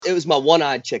It was my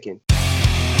one-eyed chicken.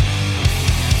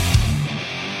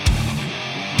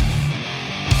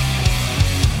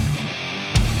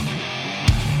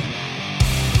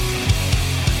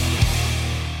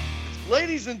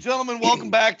 Ladies and gentlemen, welcome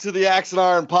back to the Axe and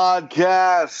Iron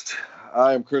Podcast.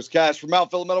 I am Chris Cash from Mount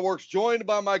Metalworks, joined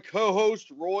by my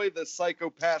co-host, Roy the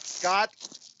Psychopath Scott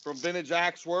from Vintage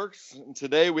Axe Works. And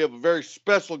today we have a very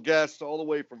special guest all the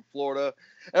way from Florida.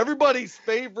 Everybody's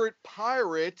favorite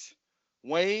pirate,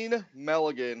 Wayne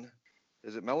Meligan.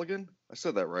 Is it Meligan? I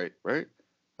said that right?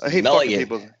 I hate fucking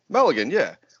people. Meligan,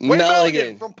 yeah. Wayne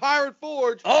Meligan from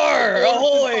PirateForge.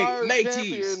 Ahoy,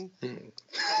 mateys.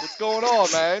 What's going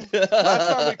on, man?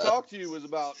 Last time we talked to you was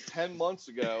about 10 months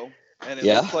ago, and it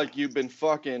looks like you've been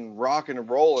fucking rocking and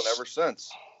rolling ever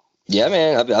since. Yeah,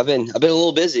 man. I've been a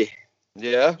little busy.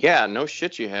 Yeah? Yeah, no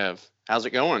shit you have. How's it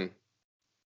going?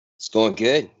 It's going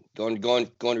good. Going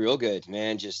real good,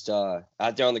 man. Just out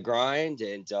there on the grind,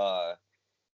 and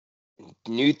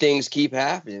new things keep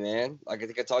happening, man. Like I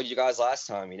think I told you guys last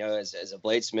time, as a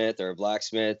bladesmith or a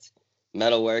blacksmith,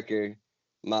 metal worker,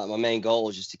 my main goal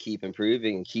is just to keep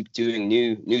improving and keep doing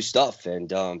new stuff. And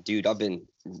dude, I've been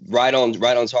right on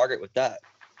target with that.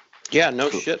 Yeah, no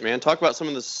shit, man. Talk about some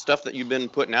of the stuff that you've been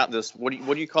putting out. This what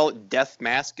do you call it?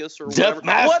 DeathMascus or whatever?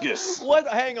 DeathMascus. What?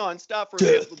 Hang on, stop for a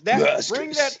second.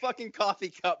 Bring that fucking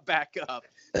coffee cup back up.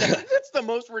 That's the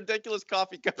most ridiculous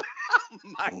coffee cup. Oh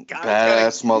my god!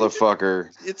 Badass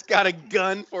motherfucker. It's got a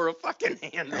gun for a fucking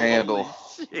handle.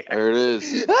 There it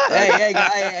is. Hey.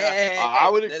 I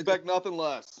would expect nothing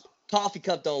less. Coffee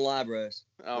cup don't lie, bros.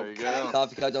 Oh, there you go.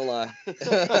 Coffee cup don't lie.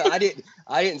 I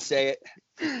didn't say it.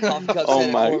 Coffee cup said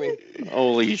it for me.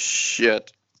 Holy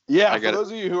shit. Yeah, for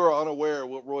those of you who are unaware,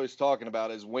 what Roy's talking about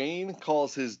is Wayne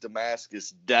calls his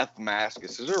Damascus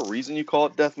DeathMascus. Is there a reason you call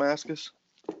it DeathMascus?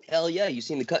 Hell yeah. You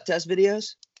seen the cut test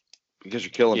videos? Because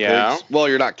you're killing pigs? Well,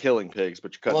 you're not killing pigs,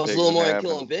 but you're cutting pigs. Well, it's a little more than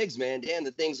killing pigs, man. Damn,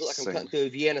 the things look like I'm cutting through a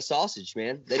Vienna sausage,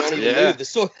 man. They don't even move.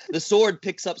 The sword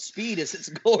picks up speed as it's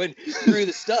going through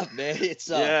the stuff, man. It's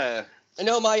I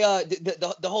know my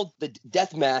the whole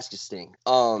DeathMascus thing.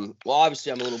 Well,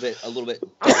 obviously I'm a little bit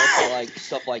dark, I like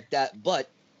stuff like that, but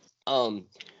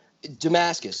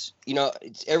Damascus,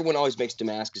 everyone always makes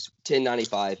Damascus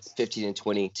 1095, 15 and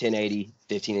 20, 1080,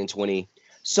 15 and 20.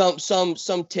 Some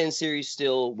 10 series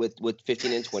still with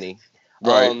 15 and 20.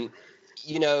 Right.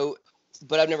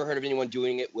 But I've never heard of anyone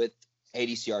doing it with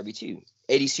 80 CRB2.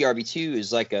 80 CRB2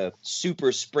 is like a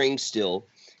super spring still,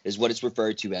 is what it's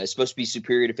referred to as. It's supposed to be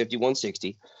superior to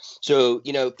 5160. So,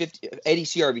 80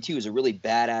 CRB2 is a really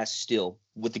badass still.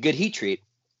 With the good heat treat,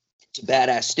 it's a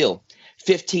badass still.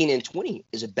 15 and 20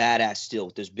 is a badass still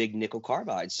with those big nickel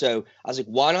carbides. So I was like,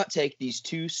 why not take these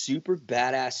two super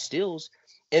badass stills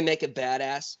and make a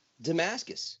badass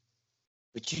Damascus?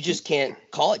 But you just can't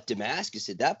call it Damascus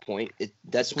at that point.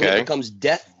 That's when it becomes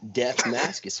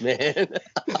DeathMascus, man.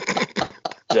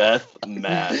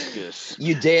 DeathMascus.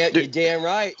 You damn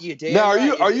right. Now,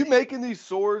 are you making these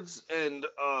swords and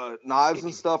knives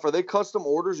and stuff? Are they custom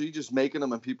orders, or are you just making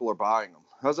them and people are buying them?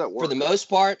 How's that work? For the most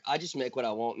part, I just make what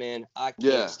I want, man. I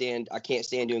can't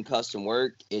stand doing custom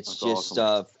work. It's That's just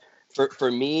awesome.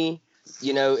 For me,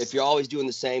 if you're always doing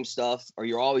the same stuff or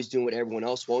you're always doing what everyone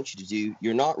else wants you to do,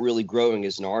 you're not really growing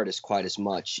as an artist quite as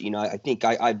much. I think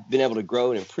I've been able to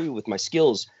grow and improve with my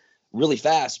skills really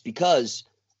fast because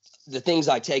the things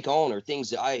I take on are things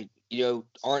that I,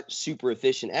 aren't super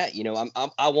efficient at.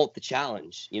 I want the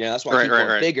challenge. That's why I keep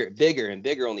going bigger and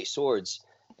bigger on these swords.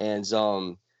 And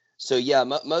so yeah,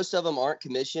 most of them aren't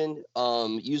commissioned.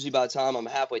 Usually by the time I'm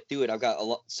halfway through it, I've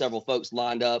got several folks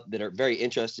lined up that are very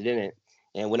interested in it.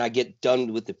 And when I get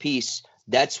done with the piece,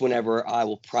 that's whenever I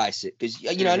will price it. Because,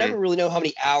 I never really know how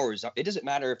many hours. It doesn't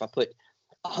matter if I put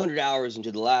 100 hours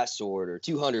into the last sword or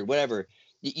 200, whatever.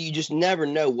 You just never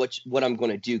know what I'm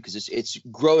going to do because it's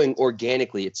growing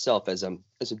organically itself as I'm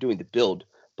doing the build.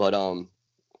 But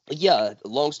yeah,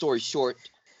 long story short,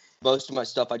 most of my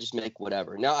stuff I just make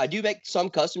whatever. Now I do make some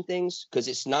custom things because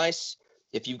it's nice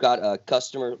if you've got a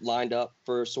customer lined up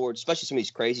for a sword, especially some of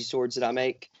these crazy swords that I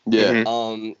make. Yeah.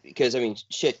 Because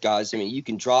shit, guys. You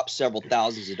can drop several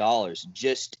thousands of dollars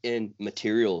just in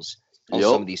materials on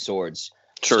some of these swords.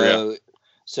 Sure.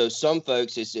 So some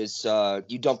folks, it's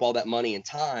you dump all that money and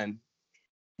time,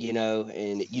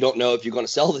 and you don't know if you're going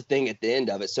to sell the thing at the end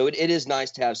of it. So it is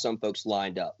nice to have some folks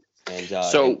lined up.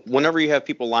 And whenever you have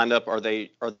people lined up, are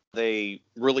they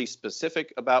really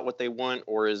specific about what they want,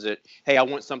 or is it, hey, I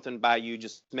want something by you,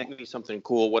 just make me something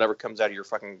cool, whatever comes out of your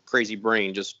fucking crazy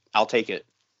brain, just I'll take it?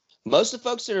 Most of the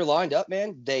folks that are lined up,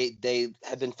 man, they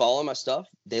have been following my stuff.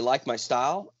 They like my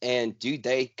style, and dude,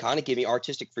 they kind of give me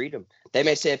artistic freedom. They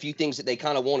may say a few things that they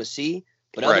kind of want to see,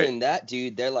 But other than that,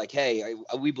 dude, they're like, hey,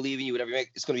 we believe in you. Whatever you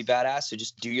make, it's gonna be badass. So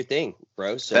just do your thing,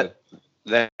 bro. So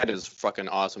that is fucking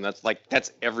awesome.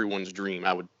 That's everyone's dream.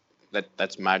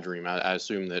 That's my dream. I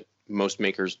assume that most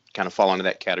makers kind of fall into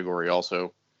that category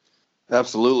also.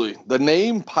 Absolutely. The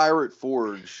name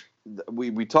PirateForge,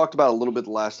 we talked about a little bit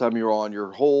the last time you were on.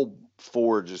 Your whole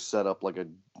forge is set up like a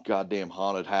goddamn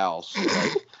haunted house.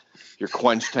 Like your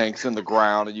quench tanks in the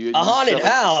ground, and you haunted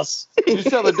house. You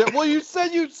said you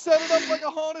said you set it up like a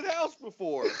haunted house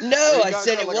before. No, I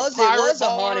said it was a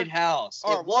haunted house.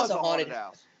 It was a haunted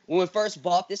house. When we first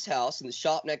bought this house in the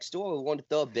shop next door, we wanted to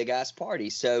throw a big ass party,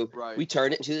 so we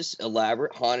turned it into this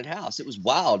elaborate haunted house. It was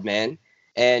wild, man.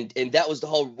 And that was the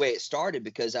whole way it started,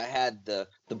 because I had the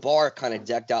bar kind of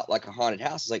decked out like a haunted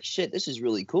house. It's like, shit, this is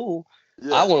really cool.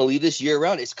 Yeah. I want to leave this year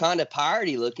round. It's kind of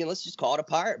piratey looking. Let's just call it a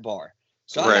pirate bar.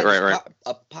 So I had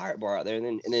a pirate bar out there,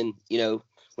 and then you know,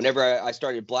 whenever I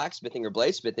started blacksmithing or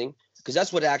bladesmithing, because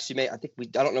that's what actually made. I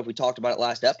don't know if we talked about it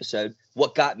last episode.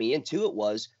 What got me into it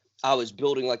was I was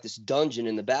building like this dungeon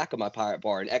in the back of my pirate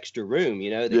bar, an extra room,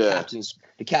 you know, the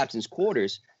captain's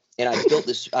quarters, and I built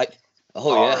this.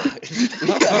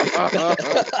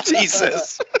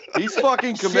 Jesus. He's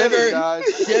fucking committed, guys.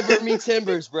 Shiver me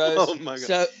timbers, bros. Oh my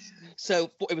god.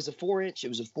 So it was a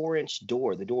 4-inch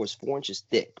door. The door was 4 inches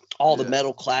thick. All the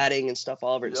metal cladding and stuff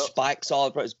all over it. Spikes all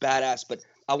over it. It was badass. But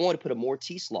I wanted to put a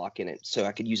Mortise lock in it so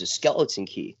I could use a skeleton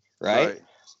key, right?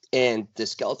 And the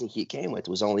skeleton key it came with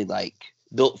was only like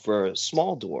built for a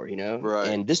small door, you know? Right.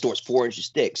 And this door's 4 inches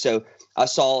thick. So I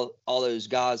saw all those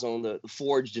guys on the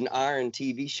Forged in Iron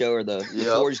TV show, or the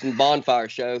Forged in Bonfire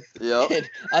show. Yeah. And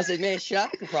I said, man, shit, I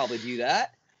could probably do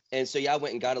that. And so, I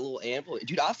went and got a little anvil.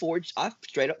 Dude, I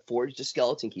straight up forged a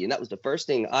skeleton key. And that was the first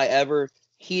thing I ever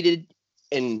heated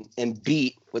and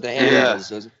beat with a hammer.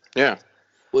 Yeah.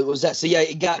 What was that? So,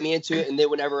 it got me into it. And then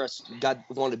whenever I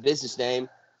wanted a business name,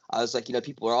 I was like, you know,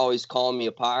 people are always calling me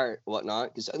a pirate and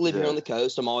whatnot, because I live here on the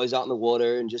coast. I'm always out in the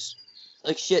water and just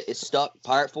like shit. It's stuck.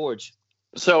 PirateForge.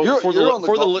 So go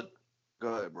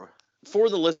ahead, bro. For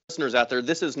the listeners out there,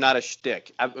 this is not a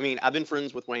shtick. I mean, I've been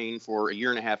friends with Wayne for a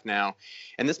year and a half now,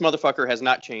 and this motherfucker has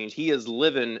not changed. He is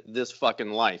living this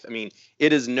fucking life. I mean,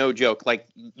 it is no joke. Like,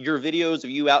 your videos of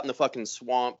you out in the fucking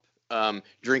swamp,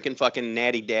 drinking fucking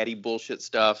natty daddy bullshit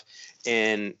stuff,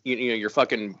 and you know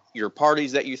your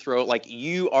parties that you throw, like,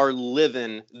 you are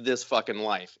living this fucking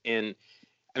life. And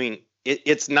I mean,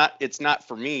 it's not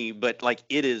for me, but like,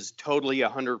 it is totally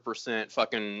 100%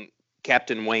 fucking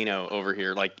Captain Wayno over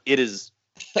here. Like, it is.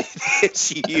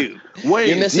 It's you. Wayne,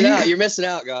 you're missing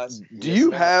out, guys. Do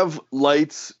you have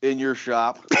lights in your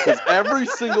shop? Because every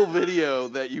single video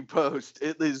that you post,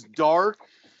 it is dark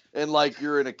and like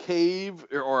you're in a cave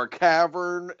or a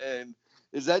cavern. And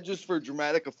is that just for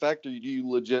dramatic effect, or do you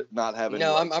legit not have any?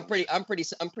 No, I'm pretty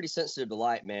sensitive to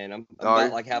light, man. I'm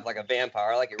about like have like a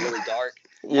vampire. I like it really dark.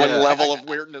 One level of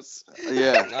weirdness.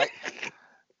 Yeah.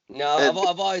 No,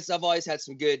 I've always had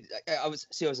some good. I was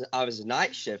a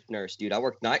night shift nurse, dude. I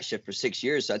worked night shift for 6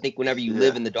 years. So I think whenever you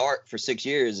live in the dark for 6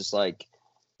 years, it's like,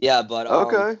 But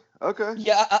okay.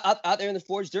 Yeah, out there in the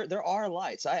forge, there are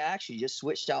lights. I actually just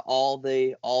switched out all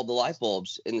the light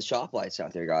bulbs in the shop lights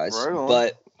out there, guys. Right on.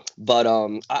 But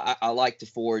I like to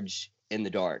forge in the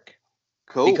dark.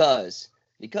 Cool. Because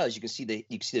you can see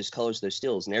those colors, those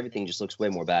stills, and everything just looks way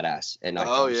more badass at night.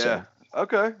 Oh yeah. So.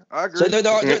 Okay, I agree. So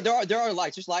there are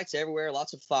lights. There's lights everywhere.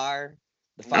 Lots of fire.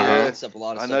 The fire lights up a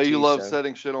lot of stuff. I know you love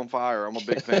setting shit on fire. I'm a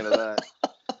big fan of that.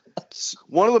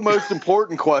 One of the most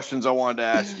important questions I wanted to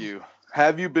ask you: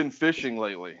 have you been fishing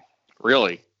lately?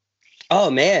 Really?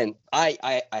 Oh man,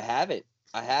 I haven't.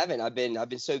 I've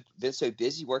been so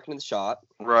busy working in the shop.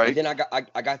 Right. And then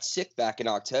I got sick back in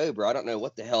October. I don't know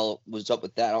what the hell was up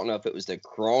with that. I don't know if it was the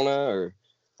corona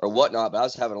or whatnot, but I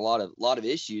was having a lot of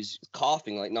issues,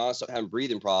 coughing like nonstop, having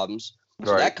breathing problems.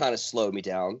 So that kind of slowed me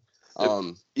down.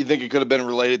 You think it could have been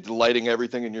related to lighting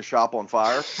everything in your shop on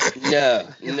fire? No.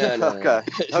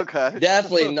 Okay.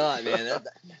 Definitely not, man.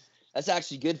 That's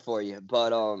actually good for you. But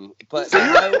so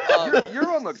you're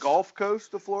on the Gulf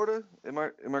Coast of Florida. Am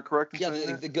I correct? Yeah,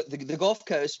 the Gulf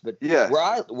Coast. But yeah,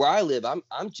 where I live, I'm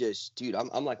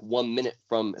like 1 minute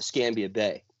from Escambia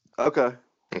Bay. Okay.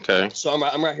 So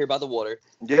I'm right here by the water.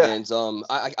 Yeah. And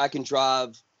I can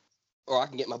drive, or I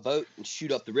can get my boat and shoot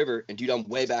up the river, and dude, I'm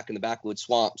way back in the backwoods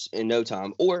swamps in no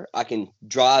time. Or I can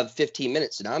drive 15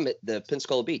 minutes and I'm at the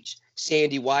Pensacola Beach,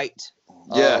 sandy white,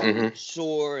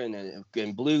 shore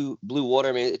and blue water.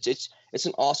 I mean, it's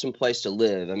an awesome place to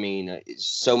live. I mean, it's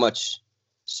so much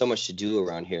to do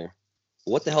around here.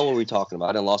 What the hell were we talking about?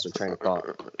 I done lost my train of thought.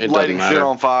 Lighting shit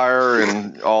on fire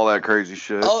and all that crazy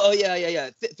shit. Oh yeah.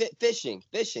 Fishing.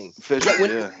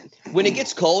 Yeah, when it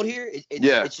gets cold here,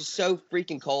 it's just so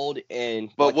freaking cold.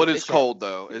 But like what is cold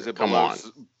though? Is it below?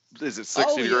 Is it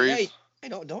 60 degrees?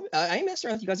 I ain't messing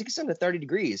around with you guys. It gets down to 30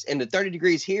 degrees, and the 30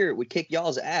 degrees here would kick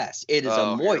y'all's ass. It is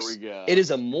a moist. It is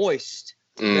a moist.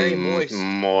 Very moist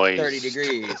 30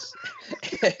 degrees.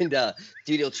 And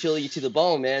dude, it'll chill you to the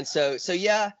bone, man. So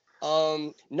yeah,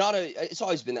 it's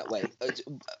always been that way.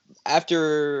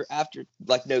 After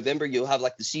like November, you'll have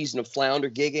like the season of flounder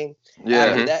gigging. Yeah.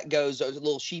 After that goes, a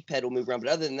little sheephead will move around.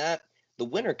 But other than that, the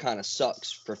winter kind of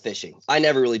sucks for fishing. I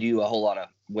never really do a whole lot of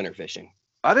winter fishing.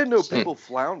 I didn't know people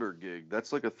flounder gig.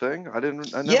 That's like a thing. I never knew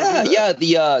that.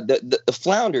 The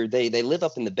flounder they live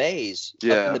up in the bays.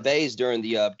 Yeah. Up in the bays during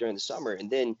the summer, and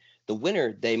then the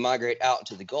winter they migrate out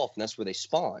into the Gulf, and that's where they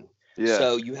spawn. Yeah.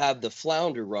 So you have the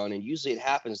flounder run, and usually it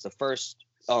happens the first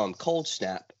cold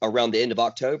snap around the end of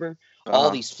October. All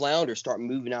these flounders start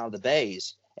moving out of the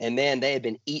bays. And man, they have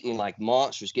been eating like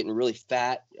monsters, getting really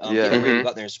fat, getting ready to go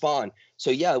out there and spawn.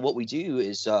 So yeah, what we do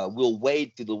is we'll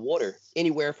wade through the water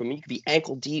anywhere from, you could be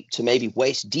ankle deep to maybe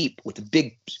waist deep with the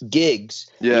big gigs.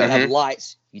 Yeah. You have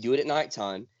lights. You do it at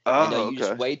nighttime. You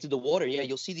just wade through the water. Yeah,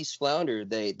 you'll see these flounder.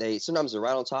 They sometimes they're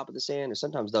right on top of the sand, or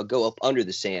sometimes they'll go up under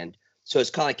the sand. So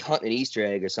it's kind of like hunting an Easter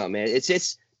egg or something, man.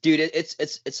 Dude,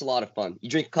 it's a lot of fun. You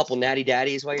drink a couple natty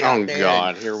daddies while you're out there. Oh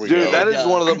God, here we go. Dude, that is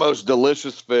one of the most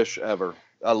delicious fish ever.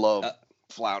 I love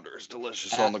flounder. It's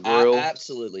delicious on the grill.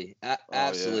 Absolutely.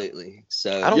 Absolutely. Yeah.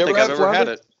 So I don't think I've ever had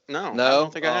it. No, I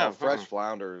don't think I have. Fresh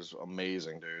flounder is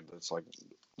amazing, dude.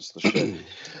 It's the shit.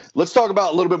 Let's talk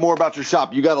about a little bit more about your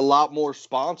shop. You got a lot more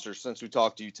sponsors since we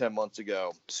talked to you 10 months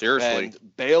ago. Seriously. And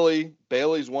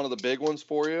Bailey's one of the big ones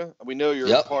for you. We know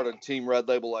you're part of Team Red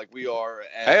Label like we are.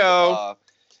 And,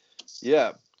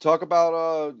 yeah. Talk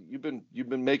about you've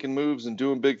been making moves and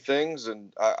doing big things,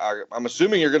 and I'm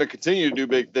assuming you're going to continue to do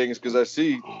big things because I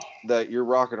see that you're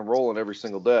rocking and rolling every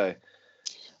single day.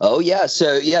 Oh yeah,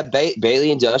 so yeah, Bailey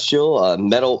Industrial,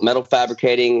 metal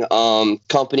fabricating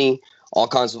company, all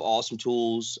kinds of awesome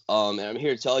tools. And I'm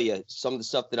here to tell you some of the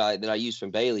stuff that I use from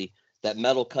Bailey. That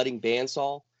metal cutting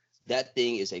bandsaw, that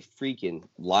thing is a freaking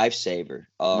lifesaver.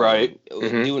 Right.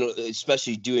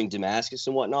 Especially doing DeathMascus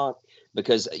and whatnot.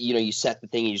 Because you set the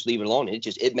thing and you just leave it alone.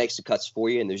 It makes the cuts for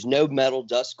you, and there's no metal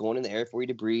dust going in the air for you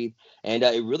to breathe. And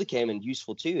it really came in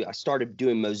useful too. I started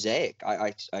doing mosaic.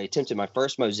 I attempted my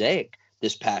first mosaic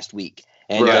this past week,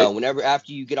 and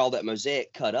after you get all that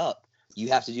mosaic cut up, you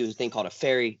have to do this thing called a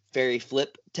ferry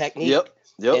flip technique.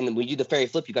 Yep. And when you do the ferry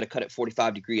flip, you got to cut it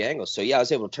 45-degree angles. So yeah, I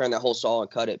was able to turn that whole saw and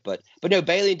cut it. But no,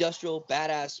 Bailey Industrial,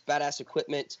 badass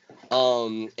equipment.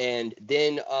 And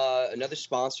then another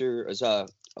sponsor is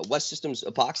West Systems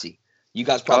Epoxy. You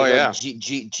guys probably know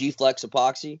G Flex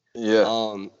Epoxy.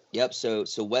 Yeah. Yep.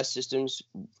 So West Systems,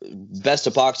 best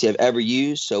epoxy I've ever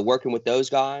used. So working with those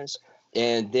guys,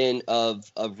 and then of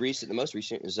recent, the most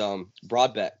recent is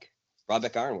Broadbeck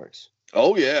Ironworks.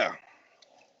 Oh yeah.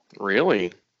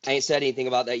 Really? I ain't said anything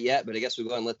about that yet, but I guess we'll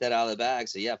go and let that out of the bag.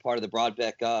 So yeah, part of the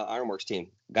Broadbeck Ironworks team.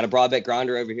 Got a Broadbeck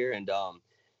grinder over here, and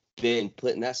been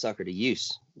putting that sucker to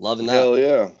use. Loving that. Hell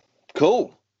yeah.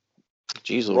 Cool.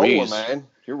 Jeez Louise. Rolling, man.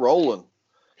 You're rolling.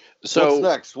 So what's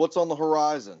next? What's on the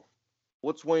horizon?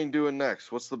 What's Wayne doing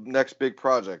next? What's the next big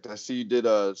project? I see you did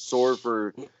a sword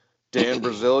for Dan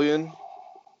Brazilian,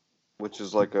 which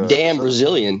is like a Dan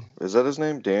Brazilian. Is that his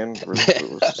name? Dan?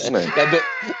 What's his name?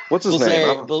 What's his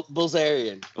name?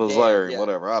 Bulzarian. Bulzarian,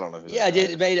 whatever. I don't know. Yeah, I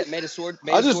did. Made a sword.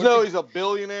 I just know he's a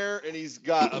billionaire and he's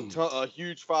got a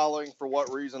huge following. For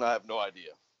what reason? I have no idea.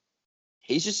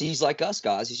 He's like us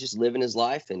guys. He's just living his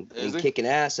life and kicking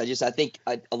ass. I think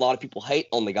a lot of people hate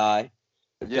on the guy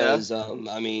because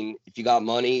if you got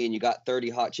money and you got 30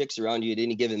 hot chicks around you at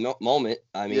any given moment,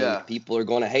 people are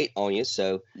going to hate on you.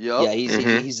 So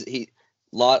he's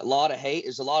lot of hate.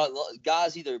 There's a lot of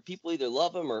guys people either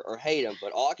love him or hate him.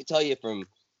 But all I can tell you from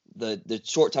the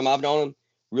short time I've known him,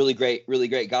 really great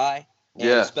guy. And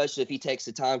especially if he takes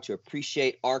the time to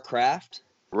appreciate our craft.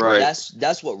 Right.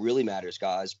 That's what really matters,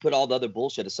 guys. Put all the other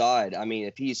bullshit aside. I mean,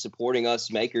 if he's supporting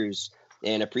us makers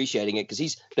and appreciating it, because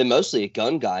he's been mostly a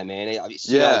gun guy, man. I've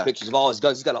seen all the pictures of all his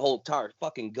guns. He's got a whole entire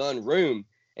fucking gun room,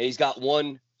 and he's got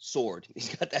one sword.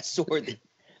 He's got that sword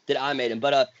that I made him.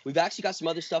 But we've actually got some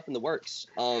other stuff in the works.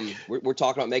 We're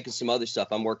talking about making some other stuff.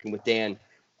 I'm working with Dan.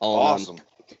 Awesome.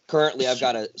 Currently, I've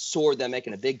got a sword that I'm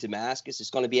making a big DeathMascus. It's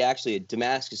going to be actually a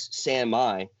DeathMascus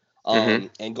Sanmai. And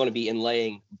going to be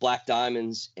inlaying black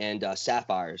diamonds and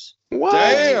sapphires. What?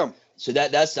 Damn! So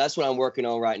that's what I'm working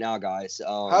on right now, guys.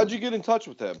 How'd you get in touch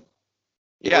with him?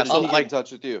 Yeah, so get in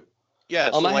touch with you.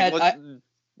 Yeah. So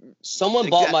someone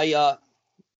bought my. Go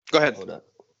ahead. Hold up.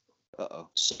 Uh-oh.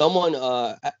 Someone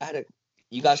I had a.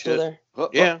 You guys still there?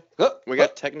 Yeah. We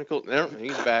got technical. There,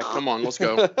 he's back. Come on, let's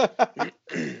go.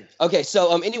 Okay,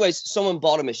 so anyways, someone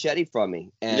bought a machete from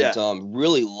me and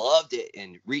really loved it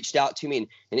and reached out to me and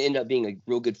ended up being a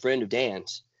real good friend of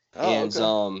Dan's. And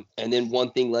then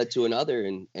one thing led to another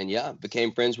and yeah,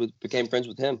 became friends with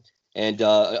him. And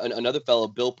another fellow,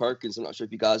 Bill Perkins, I'm not sure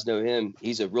if you guys know him.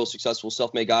 He's a real successful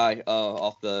self-made guy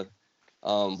off the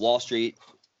Wall Street.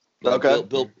 Okay.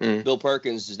 Bill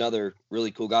Perkins is another really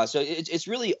cool guy. So it's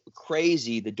really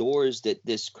crazy the doors that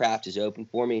this craft has opened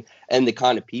for me and the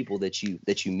kind of people that you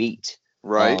meet.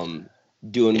 Right.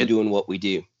 Doing what we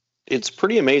do. It's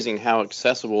pretty amazing how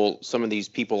accessible some of these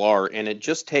people are, and it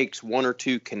just takes one or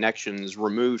two connections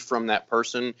removed from that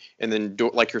person, and then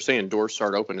like you're saying, doors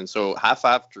start opening. So high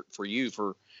five for you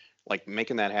for like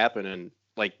making that happen. And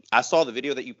like I saw the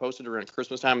video that you posted around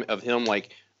Christmas time of him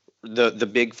like the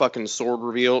big fucking sword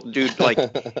reveal, dude. Like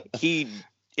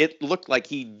it looked like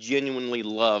he genuinely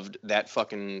loved that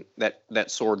fucking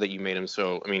that sword that you made him.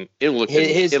 So I mean, it looked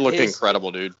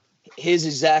incredible, dude. His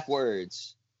exact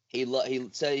words. He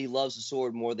said he loves the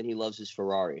sword more than he loves his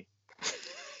Ferrari.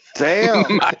 Damn.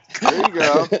 There you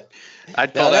go.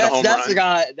 I'd call that a home that's run. The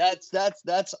guy.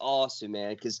 That's awesome,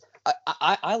 man. Because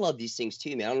I love these things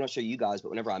too, man. I'm not sure you guys,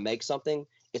 but whenever I make something,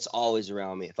 it's always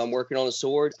around me. If I'm working on a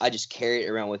sword, I just carry it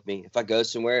around with me. If I go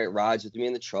somewhere, it rides with me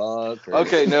in the truck.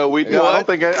 Okay, no, I don't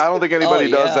think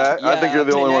anybody does that. I think you're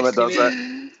the only one that does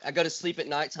that. I go to sleep at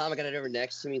nighttime. I got it over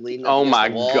next to me, leaning. Oh my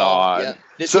god!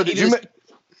 Yeah. So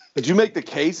did you make the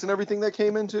case and everything that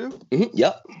came in too? Mm-hmm,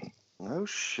 yep. Oh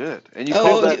shit! And you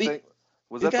called that thing?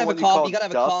 Was that the one you called You gotta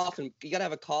have Dusk? a coffin. You gotta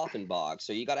have a coffin box.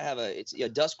 So you gotta have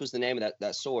Dusk was the name of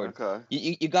that sword. Okay.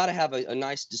 You gotta have a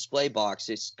nice display box.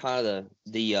 It's kind of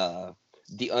the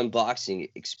unboxing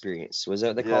experience. Was that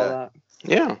what they call that?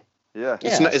 Yeah. Yeah.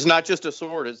 It's not just a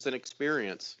sword. It's an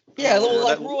experience. Yeah, a little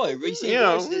like Roy. You see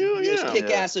those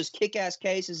kick-ass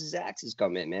cases his axes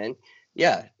come in, man.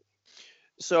 Yeah.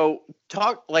 So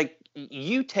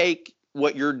you take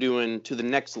what you're doing to the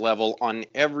next level on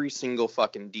every single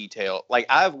fucking detail. Like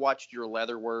I've watched your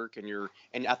leather work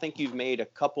and I think you've made a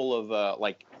couple of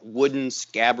like wooden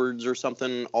scabbards or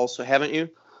something also, haven't you?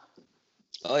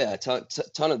 Oh yeah,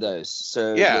 ton of those.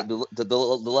 So yeah, the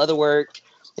leather work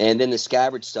and then the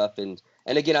scabbard stuff and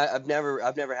again I've never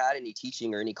had any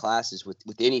teaching or any classes with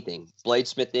anything,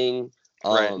 bladesmithing,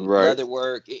 right. leather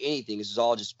work, anything. This has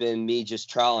all just been me just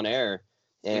trial and error.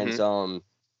 And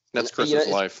that's Chris's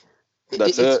life.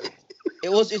 It's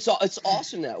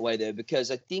awesome that way though,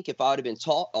 because I think if I would have been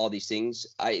taught all these things,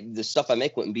 the stuff I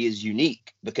make wouldn't be as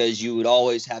unique because you would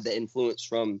always have the influence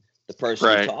from the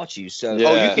person who taught you. So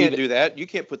you can't do that. You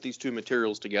can't put these two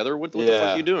materials together. What the fuck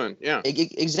are you doing? Yeah,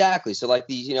 exactly. So like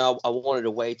these, I wanted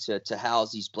a way to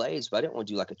house these blades, but I didn't want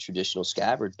to do like a traditional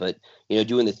scabbard. But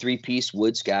doing the 3-piece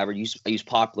wood scabbard, I use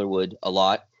poplar wood a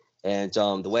lot. And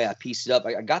the way I pieced it up,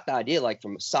 I got the idea like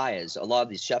from sayas. A lot of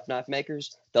these chef knife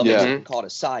makers, they'll make something called a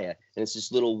saya, and it's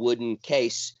this little wooden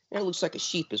case, and it looks like a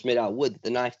sheep. It's made out of wood that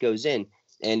the knife goes in.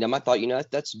 And I thought,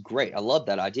 that's great. I love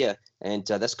that idea, and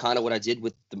that's kind of what I did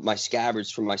with my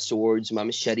scabbards for my swords, my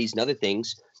machetes, and other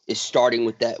things. Is starting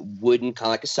with that wooden kind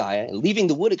of like a saya and leaving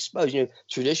the wood exposed.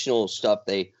 Traditional stuff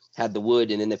they had the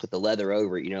wood and then they put the leather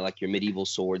over it, like your medieval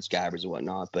sword scabbards and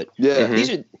whatnot. But these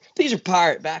are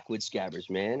pirate backwoods scabbards,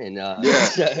 man. And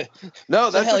that's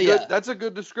a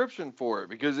good description for it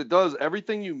because it does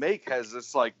everything you make has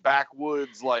this like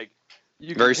backwoods like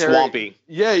you very swampy.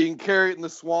 Yeah, you can carry it in the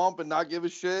swamp and not give a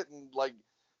shit and like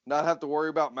not have to worry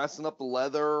about messing up the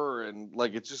leather and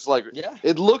like it's just like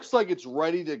it looks like it's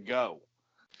ready to go.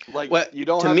 Like you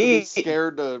don't have to be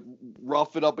scared to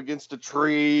rough it up against a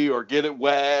tree or get it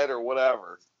wet or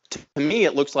whatever. To me,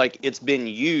 it looks like it's been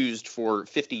used for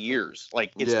 50 years.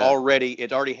 Like it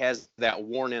already has that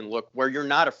worn-in look where you're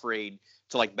not afraid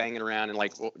to like bang it around and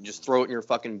like just throw it in your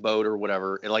fucking boat or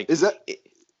whatever. And like is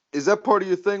that part of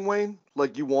your thing, Wayne?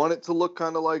 Like you want it to look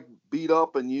kind of like beat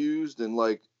up and used and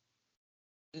like.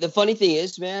 The funny thing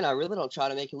is, man, I really don't try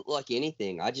to make it look like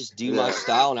anything. I just do my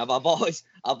style, and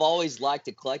I've always liked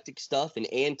eclectic stuff and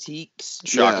antiques,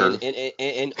 shocker,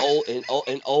 and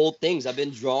old things. I've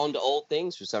been drawn to old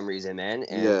things for some reason, man,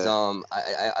 and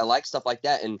I like stuff like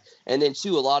that, and then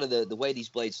too, a lot of the way these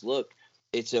blades look,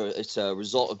 it's a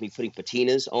result of me putting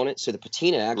patinas on it. So the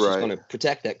patina actually is going to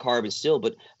protect that carbon steel.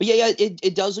 But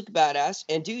it does look badass.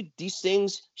 And dude, these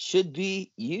things should be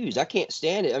used. I can't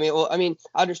stand it. I mean,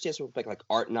 I understand some people make like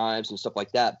art knives and stuff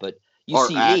like that, but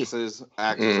see axes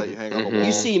that you hang on the wall.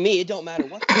 You see me, it don't matter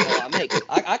what the hell I make.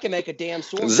 I can make a damn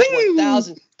sword for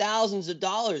thousands of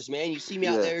dollars, man. You see me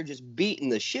out there just beating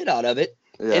the shit out of it.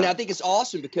 Yeah. And I think it's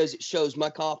awesome because it shows my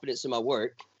confidence in my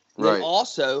work. Right. Then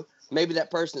also, maybe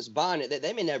that person that's buying it,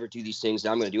 they may never do these things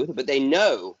that I'm going to do with it, but they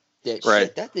know that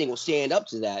shit, that thing will stand up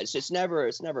to that. It's never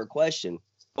a question.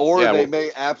 Or they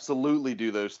may absolutely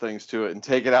do those things to it and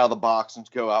take it out of the box and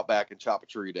go out back and chop a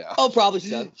tree down. Oh, probably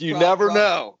so. You never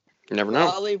know. You never know.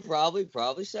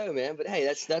 Probably so, man. But hey,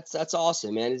 that's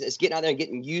awesome, man. It's getting out there and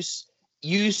getting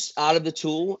use out of the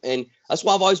tool, and that's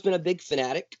why I've always been a big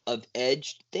fanatic of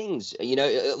edged things. You know,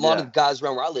 a lot of guys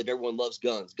around where I live, everyone loves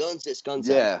guns. Guns this, guns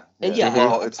that. And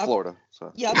well, it's Florida,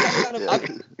 so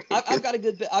I've got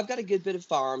a good bit of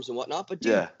firearms and whatnot. But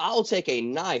dude, I'll take a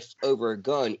knife over a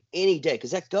gun any day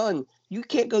because that gun you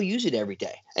can't go use it every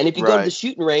day. And if you go to the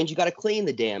shooting range, you got to clean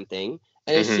the damn thing.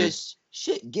 And it's just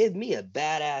shit. Give me a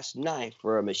badass knife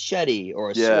or a machete or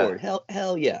a sword.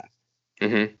 Hell yeah.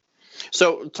 Mm-hmm.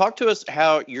 So talk to us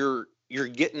how you're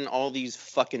getting all these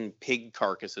fucking pig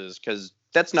carcasses, because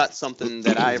that's not something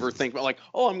that I ever think about. Like,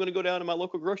 oh, I'm going to go down to my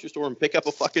local grocery store and pick up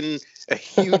a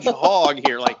huge hog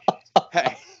here. Like,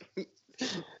 hey,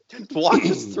 walk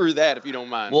us through that if you don't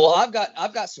mind. Well, I've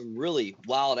got some really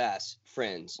wild ass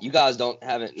friends. You guys never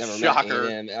met any of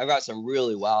them. I've got some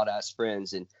really wild ass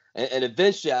friends, and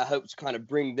eventually I hope to kind of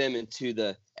bring them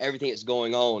into everything that's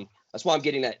going on. That's why I'm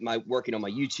getting working on my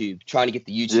YouTube, trying to get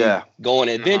the YouTube going,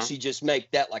 and eventually just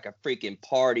make that like a freaking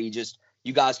party. Just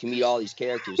you guys can meet all these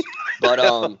characters. But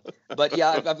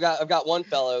yeah, I've got one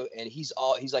fellow, and he's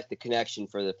like the connection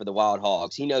for the wild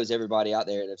hogs. He knows everybody out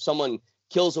there, and if someone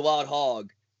kills a wild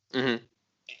hog,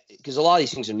 because a lot of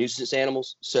these things are nuisance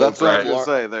animals. So that's what I was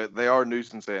gonna say. They are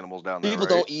nuisance animals down there. People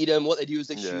don't eat them. What they do is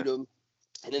they shoot them,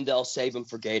 and then they'll save them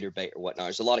for gator bait or whatnot.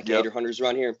 There's a lot of gator hunters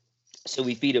around here, so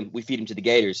we feed them to the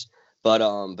gators.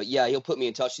 But yeah, he'll put me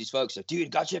in touch with these folks. Like,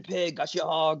 dude, got you a pig, got you a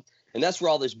hog, and that's where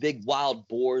all those big wild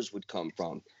boars would come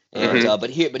from. And but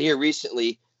here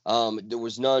recently, there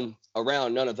was none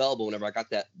available whenever I got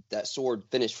that sword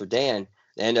finished for Dan.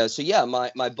 And so yeah,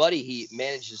 my buddy he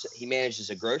manages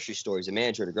a grocery store. He's a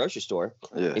manager at a grocery store.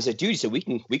 Yeah. He said, dude, we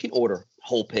can order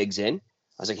whole pigs in.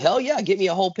 I was like, hell yeah, get me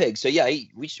a whole pig. So yeah,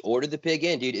 we just ordered the pig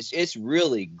in, dude. It's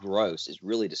really gross. It's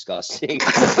really disgusting.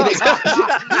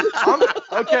 I'm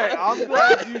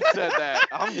glad you said that.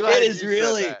 It is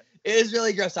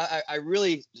really gross. I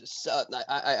really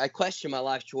question my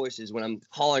life choices when I'm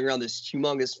hauling around this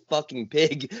humongous fucking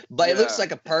pig. But it looks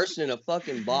like a person in a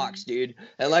fucking box, dude.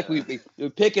 And like we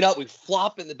pick it up, we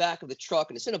flop it in the back of the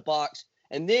truck, and it's in a box.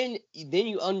 And then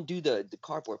you undo the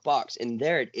cardboard box, and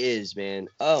there it is, man.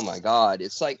 Oh my God,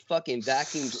 it's like fucking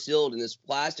vacuum sealed in this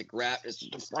plastic wrap. It's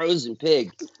a frozen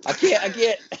pig. I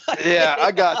can't. Yeah,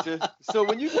 I got you. So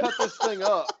when you cut this thing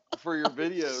up for your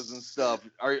videos and stuff,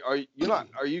 are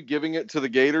you giving it to the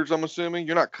gators? I'm assuming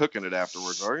you're not cooking it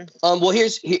afterwards, are you? Well,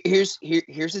 here's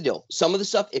the deal. Some of the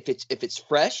stuff, if it's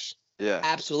fresh,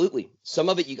 absolutely. Some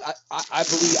of it,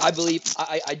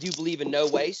 I do believe in no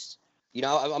waste. You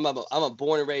know, I'm a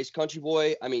born and raised country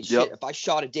boy. I mean, shit, if I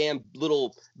shot a damn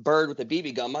little bird with a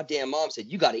BB gun, my damn mom said,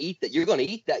 you got to eat that. You're going to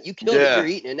eat that. You killed it. You're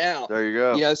eating it now. There you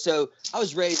go. You know, so I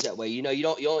was raised that way. You know, you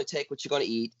only take what you're going to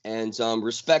eat, and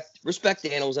respect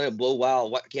the animals. I know,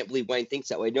 wow, I can't believe Wayne thinks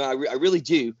that way. No, I really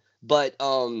do. But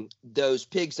those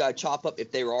pigs I chop up,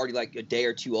 if they were already like a day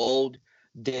or two old,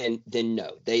 then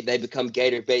no. They become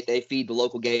gator bait. They feed the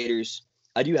local gators.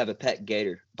 I do have a pet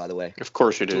gator, by the way. Of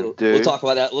course you do. We'll talk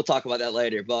about that. We'll talk about that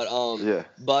later. But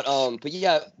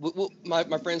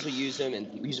my friends will use them,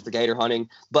 and we use it for gator hunting.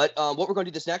 But what we're going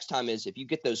to do this next time is, if you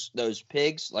get those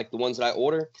pigs, like the ones that I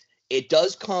order, it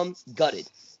does come gutted,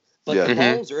 but the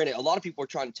bones are in it. A lot of people are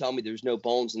trying to tell me there's no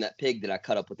bones in that pig that I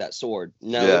cut up with that sword.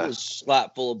 No, it was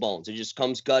slap full of bones. It just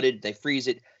comes gutted. They freeze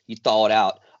it. You thaw it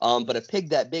out. But a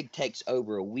pig that big takes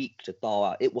over a week to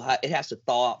thaw out. It has to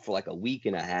thaw out for like a week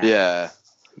and a half. Yeah.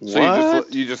 So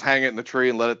you just hang it in the tree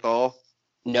and let it thaw?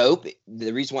 Nope.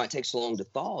 The reason why it takes so long to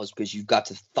thaw is because you've got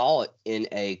to thaw it in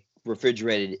a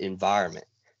refrigerated environment.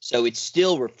 So it's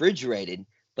still refrigerated,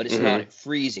 but it's not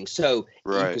freezing. So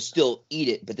you can still eat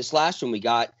it. But this last one we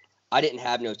got, I didn't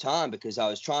have no time because I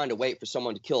was trying to wait for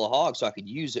someone to kill a hog so I could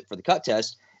use it for the cut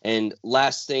test. And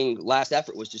last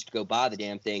effort was just to go buy the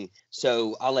damn thing.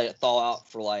 So I let it thaw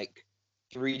out for like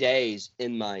 3 days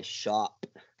in my shop.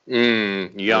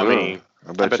 Yummy.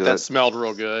 I bet that smelled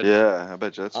real good. Yeah, I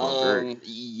bet you that smelled great.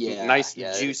 Yeah. Nice,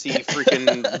 juicy,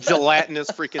 freaking gelatinous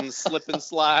freaking slip and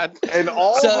slide. And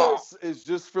all of this is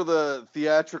just for the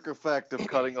theatric effect of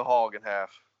cutting a hog in half.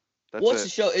 It's to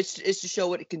show it's to show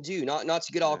what it can do, not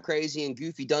to get all crazy and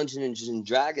goofy Dungeons and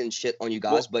Dragons shit on you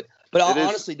guys, but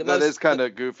honestly, that is kind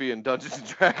of goofy and Dungeons and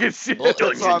Dragons shit.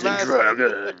 Dungeons and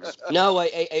Dragons. No,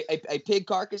 a pig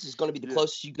carcass is going to be the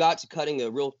closest you got to cutting a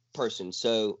real person.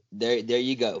 So there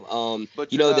you go. But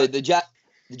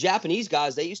the Japanese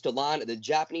guys, they used to line the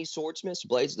Japanese swordsmiths,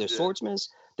 swordsmiths.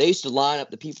 They used to line up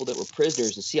the people that were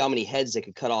prisoners and see how many heads they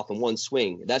could cut off in one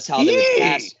swing. That's how they would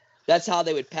pass. That's how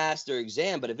they would pass their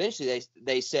exam. But eventually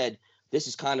they said, this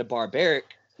is kind of barbaric.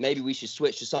 Maybe we should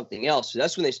switch to something else. So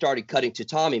that's when they started cutting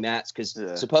tatami mats, because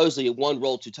supposedly a one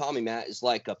roll tatami mat is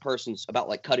like a person's about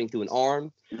like cutting through an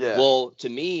arm. Yeah. Well, to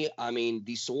me, I mean,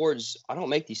 these swords, I don't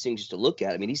make these things just to look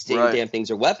at. I mean, these damn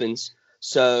things are weapons.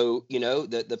 So,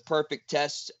 the perfect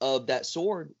test of that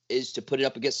sword is to put it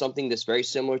up against something that's very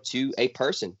similar to a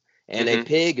person. And a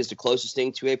pig is the closest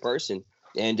thing to a person.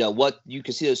 And what you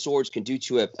can see those swords can do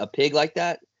to a pig like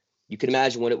that, you can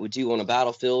imagine what it would do on a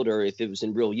battlefield or if it was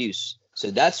in real use. So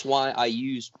that's why I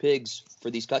use pigs for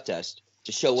these cut tests,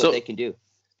 to show what they can do.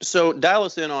 So dial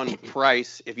us in on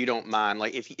price, if you don't mind.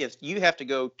 Like if you have to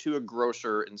go to a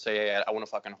grocer and say, hey, I want a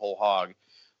fucking whole hog,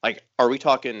 like, are we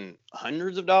talking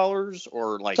hundreds of dollars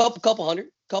or like couple hundred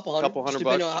bucks,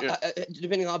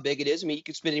 depending on how big it is. I mean, you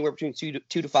can spend anywhere between $200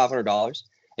 to $500,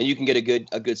 and you can get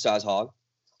a good size hog.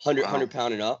 100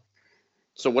 pound and up.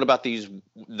 So what about the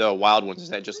wild ones? Is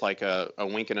that just like a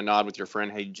wink and a nod with your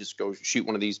friend? Hey, just go shoot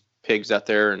one of these pigs out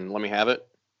there and let me have it?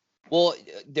 Well,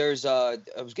 there's I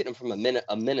was getting them from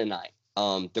a Mennonite.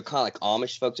 They're kind of like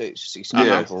Amish folks. Excuse me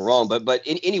if I'm wrong, but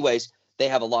anyways, they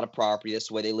have a lot of property. That's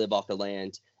the way they live off the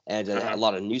land, and they have a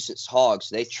lot of nuisance hogs.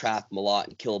 So they trap them a lot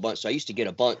and kill a bunch. So I used to get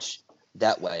a bunch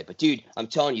that way. But dude, I'm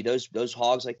telling you, those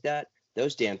hogs like that,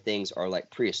 those damn things are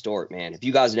like prehistoric, man. If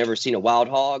you guys have never seen a wild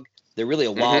hog, they're really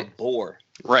a wild boar.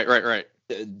 Right.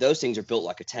 Those things are built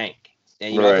like a tank,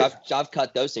 and I've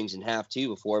cut those things in half too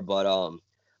before. But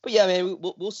yeah, man,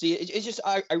 we'll see. It's just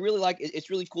I really like it. It's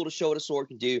really cool to show what a sword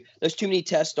can do. There's too many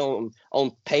tests on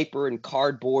paper and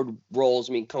cardboard rolls.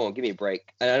 I mean, come on, give me a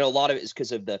break. And I know a lot of it is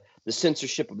because of the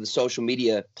censorship of the social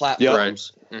media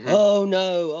platforms. Yeah, right. Oh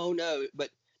no, but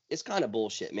it's kind of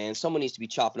bullshit, man. Someone needs to be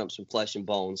chopping up some flesh and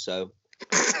bones. So.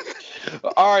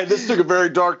 All right, this took a very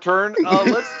dark turn.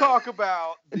 Let's talk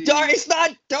about dark. It's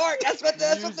not dark. That's what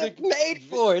they're made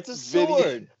for. It's a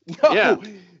sword.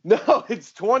 No,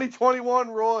 it's 2021,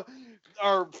 Roy.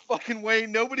 Or fucking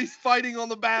Wayne. Nobody's fighting on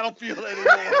the battlefield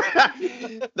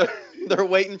anymore. they're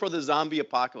waiting for the zombie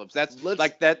apocalypse. That's what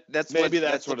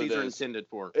these are intended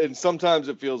for. And sometimes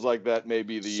it feels like that may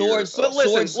be the swords. Year.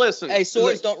 But listen. Hey,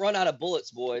 swords don't run out of bullets,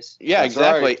 boys. Yeah, that's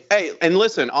exactly. Right. Hey, and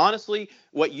listen, honestly,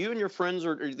 what you and your friends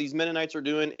or these Mennonites are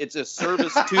doing, it's a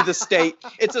service to the state.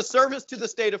 It's a service to the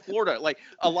state of Florida. Like,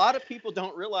 a lot of people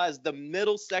don't realize the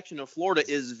middle section of Florida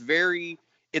is very.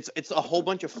 It's a whole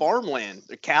bunch of farmland,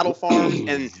 the cattle farms,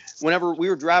 and whenever we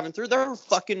were driving through, there were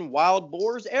fucking wild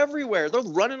boars everywhere. They're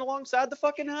running alongside the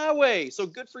fucking highway. So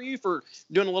good for you for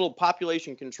doing a little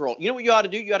population control. You know what you ought to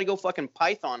do? You ought to go fucking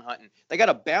python hunting. They got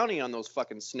a bounty on those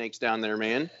fucking snakes down there,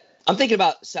 man. I'm thinking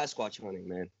about Sasquatch hunting,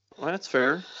 man. Well, that's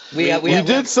fair. You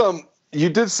did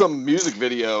some music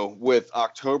video with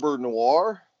October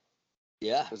Noir.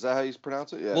 Yeah. Is that how you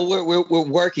pronounce it? Yeah. Well, we're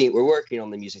working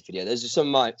on the music video. Those are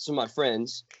some of my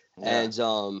friends,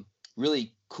 and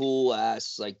really cool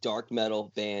ass like dark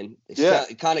metal band.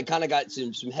 It kind of got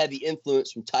some heavy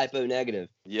influence from Typo Negative.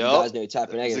 Yep. You guys know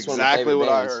Typo Negative. That's exactly what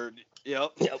bands. I heard.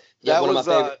 Yep. That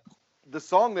was the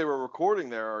song they were recording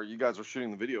there, or you guys were shooting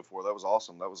the video for. That was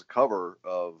awesome. That was a cover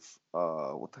of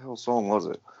what the hell song was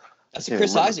it? That's a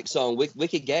Chris Isaac song,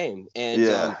 Wicked Game,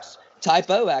 and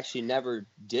Typo actually never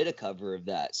did a cover of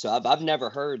that, so I've never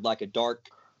heard like a dark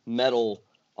metal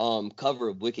cover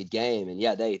of Wicked Game, and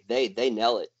yeah, they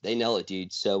nail it. They nail it,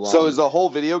 dude. So is the whole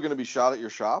video going to be shot at your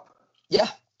shop? Yeah.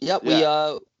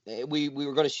 We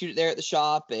were going to shoot it there at the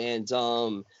shop, and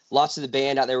lots of the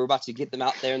band out there. We're about to get them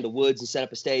out there in the woods and set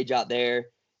up a stage out there.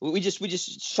 We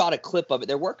just shot a clip of it.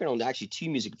 They're working on actually 2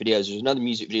 music videos. There's another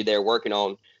music video they're working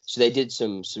on. So they did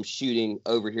some shooting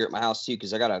over here at my house too,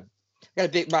 because I got a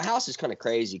big. My house is kind of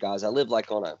crazy, guys. I live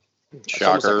like on like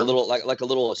a little like a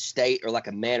little estate or like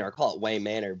a manor. I call it Wayne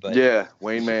Manor, but yeah,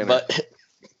 Wayne Manor. But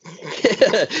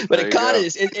it kind of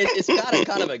is. It's got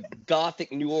kind of a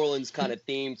gothic New Orleans kind of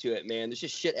theme to it, man. There's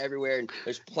just shit everywhere, and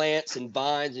there's plants and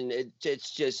vines, and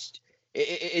it's just.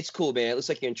 It's cool, man. It looks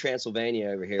like you're in Transylvania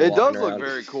over here. It does look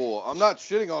very cool. I'm not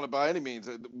shitting on it by any means.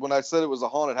 When I said it was a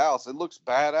haunted house, it looks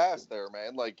badass there,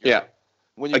 man. Like,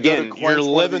 when you're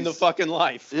living the fucking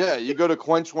life. Yeah, you go to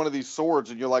quench one of these swords,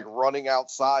 and you're like running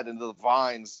outside into the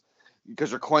vines,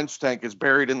 because your quench tank is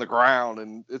buried in the ground,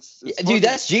 and it's dude,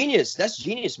 that's genius. That's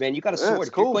genius, man. You got a sword.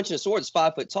 If cool. you're quenching a sword that's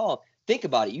 5 foot tall, think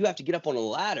about it. You have to get up on a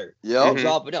ladder and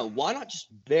drop it down. Why not just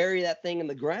bury that thing in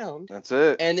the ground? That's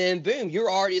it. And then boom,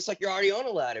 it's like you're already on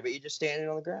a ladder, but you're just standing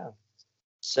on the ground.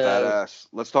 So badass.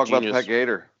 Let's talk about the pet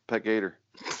gator. Pet gator.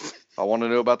 I want to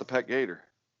know about the pet gator.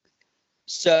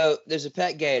 So there's a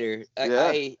pet gator.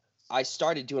 I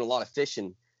started doing a lot of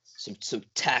fishing, some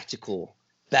tactical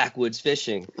backwoods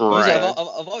fishing. Right. I've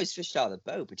always fished out of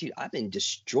the boat, but dude, I've been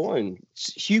destroying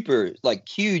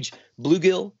huge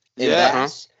bluegill and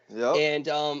bass. Yep.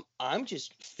 And I'm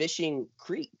just fishing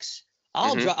creeks.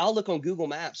 I'll look on Google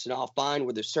Maps and I'll find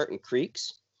where there's certain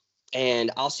creeks,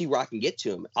 and I'll see where I can get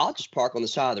to them. I'll just park on the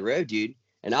side of the road, dude,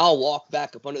 and I'll walk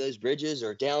back up under those bridges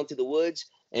or down through the woods,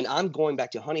 and I'm going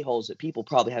back to honey holes that people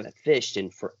probably haven't fished in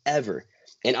forever.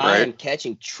 And I am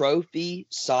catching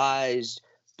trophy-sized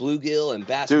bluegill and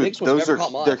bass. Dude, Biggest ones I've ever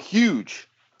caught mine. They're huge.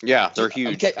 Yeah, they're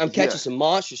huge. I'm catching some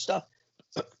monster stuff.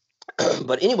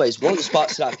 But anyways, one of the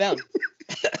spots that I found,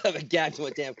 I'm gagged to my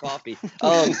damn coffee.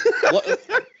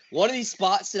 One of these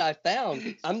spots that I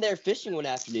found, I'm there fishing one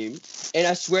afternoon, and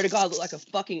I swear to God, it looked like a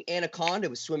fucking anaconda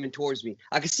was swimming towards me.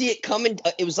 I could see it coming.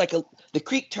 It was like the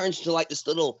creek turns to like this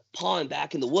little pond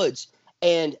back in the woods,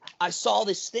 and I saw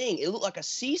this thing. It looked like a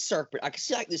sea serpent. I could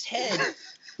see like this head.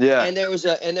 Yeah. And there was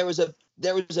a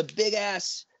big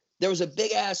ass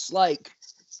like,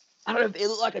 I don't know. It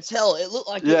looked like a tail. It looked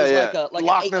like it was like a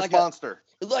Loch Ness monster.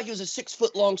 It looked like it was a 6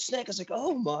 foot long snake. I was like,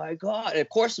 oh my God. And of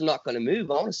course I'm not going to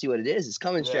move. I want to see what it is. It's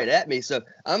coming straight at me. So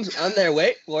I'm there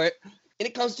waiting for it. And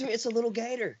it comes to me. It's a little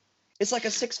gator. It's like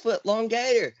a 6 foot long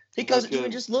gator. He comes to me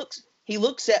and just looks. He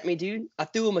looks at me, dude. I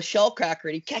threw him a shell cracker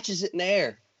and he catches it in the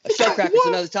air. A shell cracker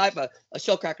is a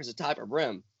shell cracker is a type of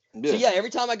brim. Yeah. So yeah,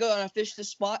 every time I go and I fish this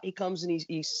spot, he comes and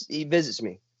he visits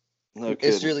me. No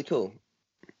it's really cool.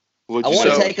 I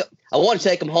want to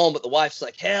take him home, but the wife's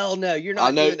like, hell no, you're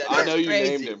not doing that. I know you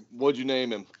named him. What'd you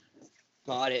name him?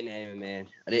 No, I didn't name him, man.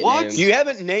 I didn't what? name him. You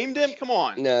haven't named him? Come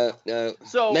on. No.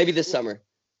 So maybe this summer.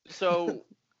 So,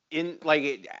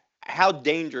 how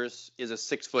dangerous is a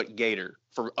 6 foot gator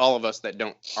for all of us that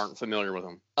aren't familiar with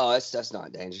them? Oh, that's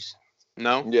not dangerous.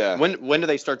 No. Yeah. When do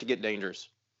they start to get dangerous?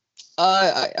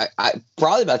 I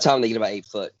probably by the time they get about 8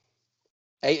 foot.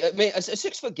 I mean, a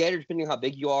 6 foot gator, depending on how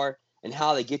big you are and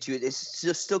how they get you, it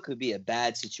still could be a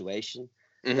bad situation.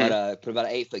 Mm-hmm. But about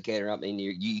an 8 foot gator, I mean,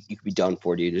 you could be done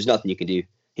for, dude. There's nothing you can do.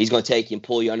 He's going to take you and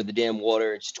pull you under the damn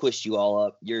water and just twist you all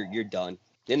up. You're done.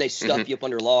 Then they stuff you up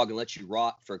under a log and let you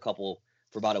rot for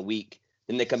about a week.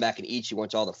 Then they come back and eat you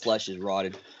once all the flesh is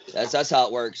rotted. That's how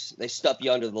it works. They stuff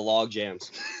you under the log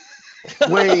jams.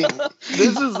 Wayne,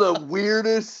 this is the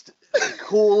weirdest,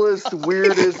 coolest,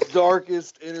 weirdest,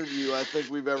 darkest interview I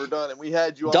think we've ever done, and we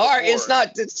had you on. Dark? It's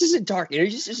not. This isn't dark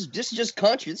interview. This is just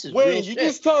country. This is Wayne, real you shit.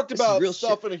 just talked about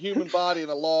stuffing a human body in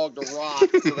a log to rot,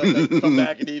 so that they come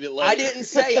back and eat it later. I didn't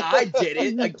say I did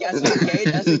it. I guess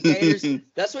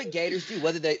that's what gators do.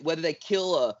 Whether they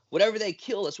kill whatever they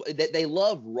kill, that's what they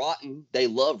love rotten. They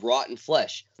love rotten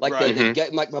flesh. Like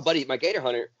my gator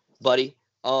hunter buddy.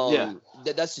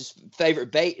 That's his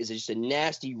favorite bait is just a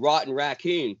nasty rotten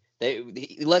raccoon.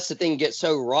 He lets the thing get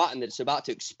so rotten that it's about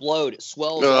to explode. It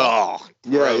swells up.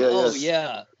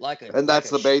 Yeah. And that's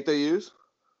the bait they use?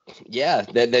 Yeah,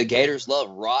 the gators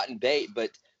love rotten bait, but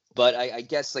I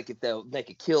guess like if they'll make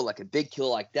a kill, like a big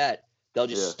kill like that, they'll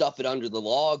just stuff it under the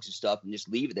logs and stuff and just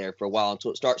leave it there for a while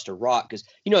until it starts to rot. Because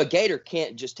a gator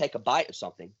can't just take a bite of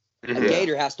something. A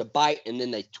gator has to bite and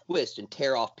then they twist and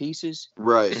tear off pieces.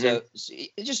 Right. So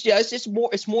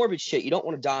it's morbid shit. You don't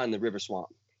want to die in the river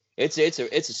swamp. It's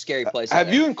a scary place.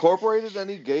 Have you incorporated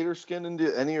any gator skin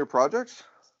into any of your projects?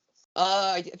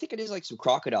 I think it is like some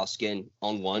crocodile skin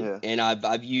on one, and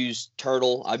I've used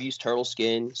turtle. I've used turtle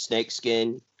skin, snake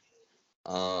skin.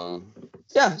 So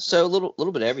a little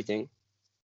bit of everything.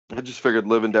 I just figured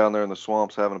living down there in the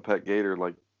swamps, having a pet gator,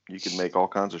 like you could make all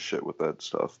kinds of shit with that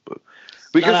stuff, but.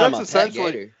 Because that's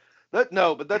essentially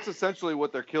that's essentially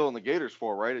what they're killing the gators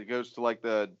for, right? It goes to like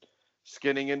the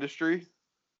skinning industry.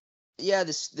 Yeah,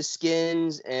 the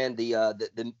skins and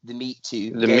the meat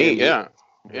too. The meat,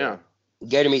 yeah.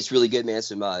 Gator meat's really good, man.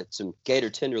 Some gator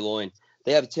tenderloin.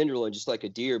 They have a tenderloin just like a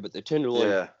deer, but the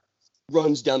tenderloin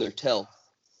runs down their tail.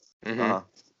 Mm-hmm.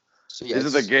 So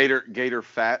isn't the gator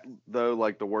fat though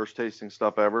like the worst tasting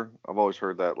stuff ever? I've always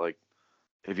heard that like.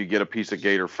 If you get a piece of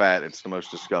gator fat, it's the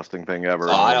most disgusting thing ever.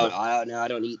 Oh, I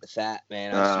don't eat the fat,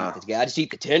 man. I just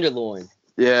eat the tenderloin.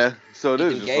 Yeah, so it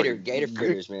is. Gator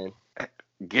fritters, man.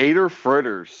 Gator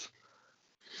fritters.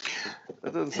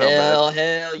 That doesn't sound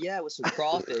bad. Hell yeah, with some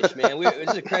crawfish, man. This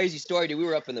is a crazy story, dude. We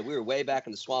were way back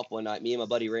in the swamp one night, me and my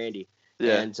buddy Randy.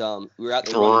 Yeah. And we were out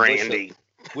there running Randy.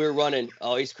 We were running.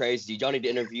 Oh, he's crazy, dude. Y'all need to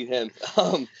interview him.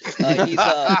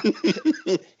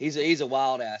 He's a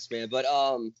wild ass, man.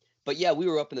 But yeah, we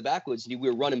were up in the backwoods and we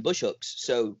were running bush hooks.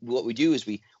 So what we do is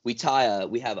we tie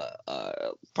we have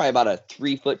a probably about a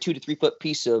 2 to 3 foot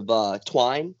piece of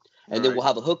twine, and then we'll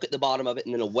have a hook at the bottom of it,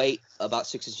 and then a weight about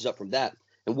 6 inches up from that,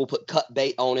 and we'll put cut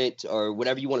bait on it or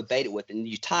whatever you want to bait it with, and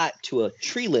you tie it to a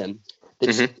tree limb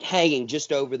that's hanging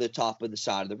just over the top of the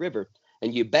side of the river,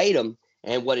 and you bait them.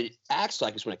 And what it acts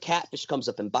like is when a catfish comes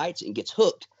up and bites it and gets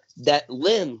hooked, that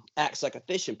limb acts like a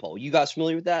fishing pole. You guys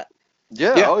familiar with that?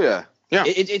 Yeah. Oh yeah. Yeah.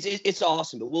 It's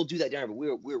awesome. But we'll do that down. But we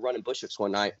were running bush hooks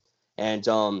one night, and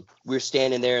we were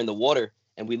standing there in the water,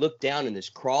 and we looked down, and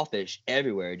there's crawfish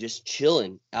everywhere, just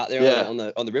chilling out there on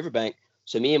the riverbank.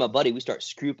 So me and my buddy, we start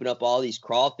scooping up all these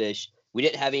crawfish. We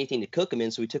didn't have anything to cook them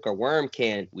in, so we took our worm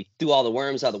can, we threw all the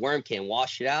worms out of the worm can,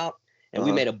 washed it out. And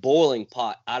we made a boiling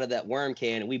pot out of that worm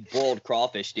can, and we boiled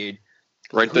crawfish, dude.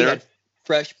 Right there. Had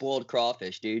fresh boiled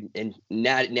crawfish, dude, and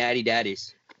natty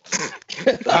daddies.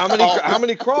 How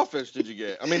many crawfish did you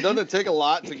get? I mean, doesn't it take a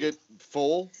lot to get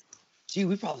full? Dude,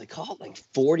 we probably caught like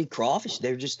 40 crawfish.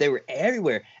 They were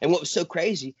everywhere. And what was so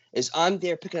crazy is I'm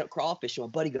there picking up crawfish, and my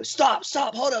buddy goes, "Stop,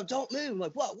 hold up, don't move." I'm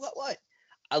like, what?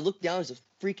 I look down, there's a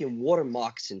freaking water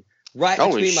moccasin right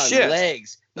between my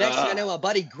legs. Next thing I know, my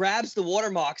buddy grabs the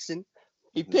water moccasin.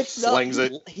 He picks it up,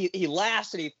 he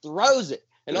laughs, and he throws it.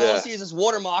 And all I see is this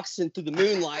water moccasin through the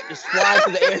moonlight just flying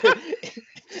through the air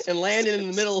and landing in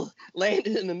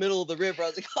the middle of the river. I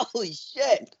was like, holy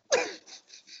shit.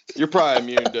 You're probably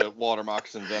immune to water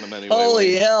moccasin venom anyway.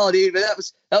 Holy hell, dude. But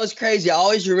that was crazy. I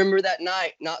always remember that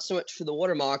night, not so much for the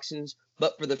water moccasins,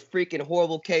 but for the freaking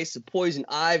horrible case of poison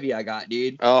ivy I got,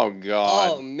 dude. Oh, God.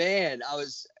 Oh, man.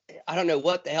 I don't know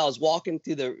what the hell. I was walking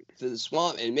through the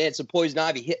swamp, and man, some poison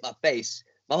ivy hit my face.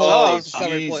 My whole face was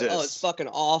covered in poison. Oh, it's fucking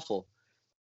awful.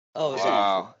 Oh, it's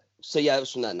awful. So yeah, it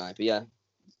was from that night. But yeah,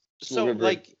 so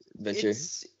like adventure.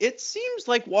 It seems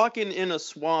like walking in a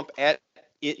swamp in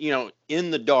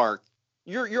the dark.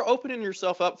 You're opening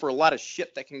yourself up for a lot of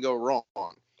shit that can go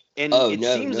wrong. And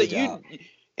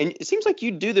it seems like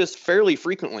you do this fairly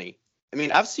frequently. I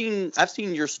mean, I've seen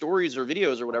your stories or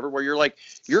videos or whatever where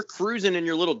you're cruising in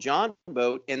your little John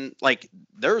boat and like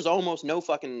there's almost no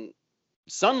fucking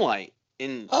sunlight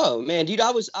in. Oh man, dude,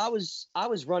 I was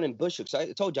running bush hooks.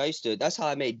 I told you that's how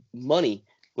I made money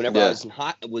whenever I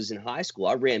was in high school.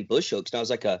 I ran bush hooks, and I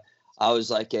was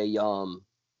like a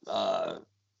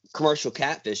commercial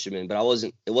cat fisherman, but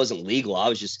it wasn't legal. I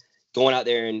was just going out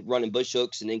there and running bush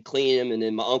hooks and then cleaning them, and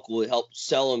then my uncle would help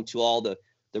sell them to all the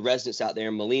residents out there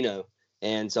in Molino.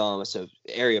 And it's an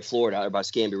area of Florida out there by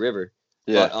Scambia River.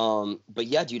 Yeah. But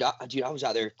yeah, dude, I was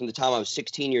out there from the time I was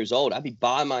 16 years old. I'd be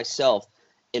by myself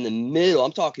in the middle.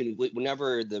 I'm talking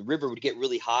whenever the river would get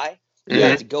really high, you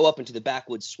had to go up into the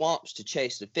backwoods swamps to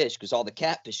chase the fish because all the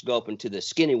catfish go up into the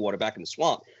skinny water back in the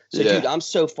swamp. So, dude, I'm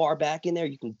so far back in there,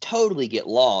 you can totally get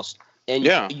lost. And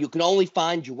you can only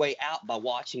find your way out by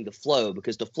watching the flow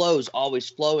because the flow is always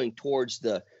flowing towards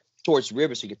the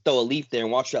river, so you can throw a leaf there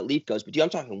and watch where that leaf goes. But dude, I'm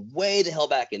talking way the hell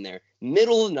back in there,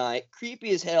 middle of the night,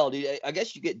 creepy as hell, dude. I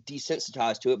guess you get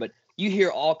desensitized to it, but you hear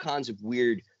all kinds of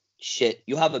weird shit.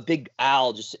 You'll have a big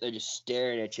owl just sitting there, just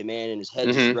staring at you, man, and his head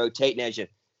just rotating as you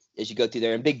go through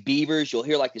there. And big beavers, you'll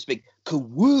hear like this big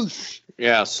kawoosh.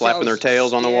 Yeah, slapping their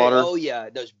tails on the water. Oh yeah,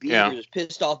 those beavers, those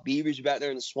pissed off beavers are back there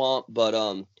in the swamp. But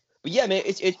yeah, man,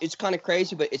 it's kind of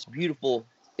crazy, but it's beautiful.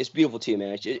 It's beautiful too,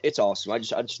 man. It's awesome. I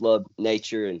just love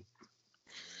nature and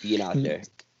being out there.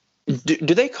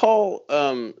 Do they call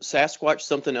Sasquatch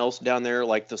something else down there,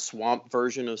 like the swamp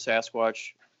version of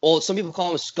Sasquatch? Well, some people call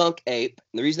them a skunk ape.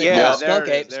 And the reason they call them skunk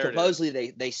ape is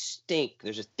supposedly they stink.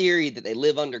 There's a theory that they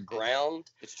live underground.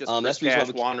 It's just Chris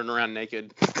Cash wandering around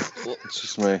naked. Well, it's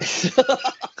just me.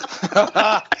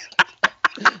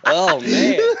 Oh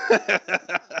man.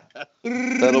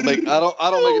 I don't make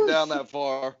it down that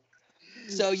far.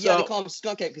 So yeah, they call them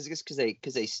skunk ape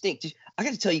because they stink. I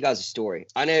got to tell you guys a story.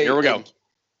 I know. Here we go.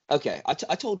 Okay, I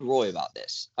told Roy about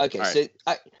this. Okay, so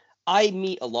I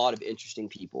meet a lot of interesting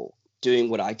people doing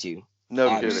what I do. No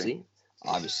obviously.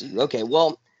 Okay,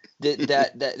 well,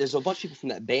 there's a bunch of people from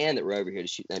that band that were over here to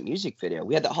shoot that music video.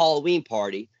 We had that Halloween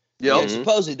party. Yeah.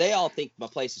 Supposedly they all think my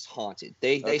place is haunted.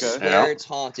 They swear it's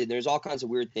haunted. There's all kinds of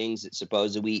weird things that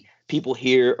supposedly people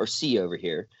hear or see over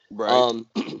here. Right.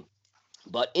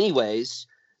 But anyways,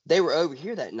 they were over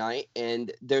here that night,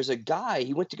 and there's a guy.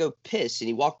 He went to go piss, and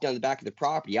he walked down the back of the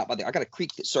property out by I got a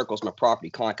creek that circles my property,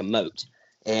 kind of like a moat.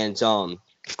 And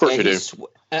Of course you do.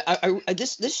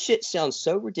 This shit sounds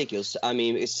so ridiculous. I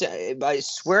mean, I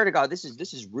swear to God, this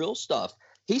is real stuff.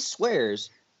 He swears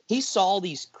he saw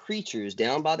these creatures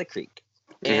down by the creek.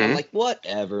 And I'm like,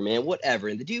 whatever, man, whatever.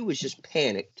 And the dude was just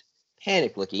panic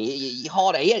looking. He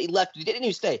hauled out. He left. He didn't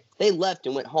even stay. They left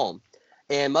and went home.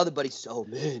 And my other buddy said, oh,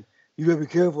 man, you gotta be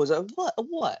careful. I was like,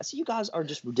 what? I said, you guys are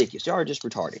just ridiculous. You are just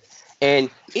retarded. And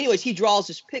anyways, he draws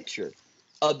this picture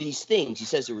of these things. He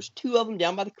says there was 2 of them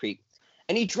down by the creek.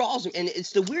 And he draws them. And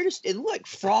it's the weirdest. It looked like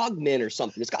frogmen or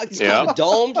something. It's got a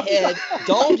domed head.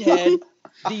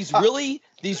 These really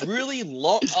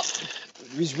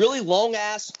long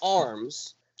ass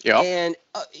arms. Yeah. And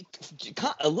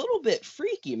a little bit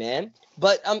freaky, man.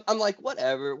 But I'm like,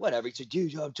 whatever. He said,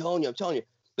 dude, I'm telling you.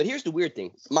 But here's the weird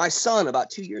thing. My son, about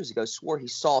 2 years ago, swore he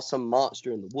saw some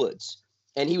monster in the woods.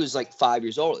 And he was like 5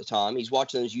 years old at the time. He's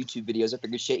watching those YouTube videos. I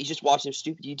figured shit. He's just watching those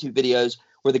stupid YouTube videos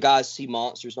where the guys see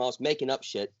monsters and all this, making up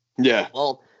shit. Yeah.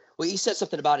 Well, he said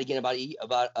something about it again about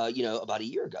a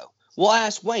year ago. Well, I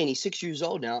asked Wayne. He's 6 years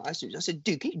old now. I said,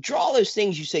 dude, can you draw those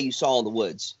things you say you saw in the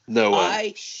woods? No way.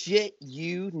 I shit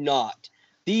you not.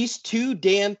 These 2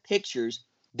 damn pictures.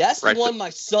 That's the one my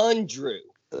son drew.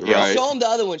 Right. Show him the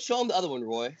other one.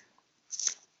 Roy.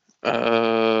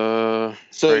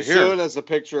 So right show it as a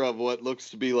picture of what looks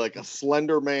to be like a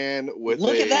slender man with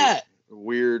Look at that.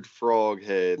 Weird frog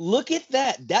head. Look at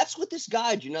that. That's what this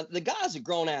guy drew. Now, the guy's a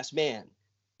grown-ass man,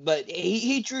 but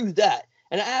he drew that.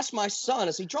 And I asked my son,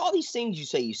 I said, draw these things you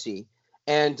say you see.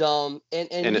 And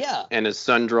yeah. And his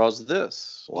son draws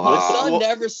this. Wow. My son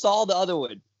never saw the other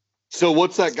one. So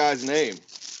what's that guy's name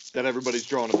that everybody's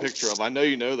drawing a picture of? I know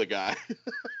you know the guy.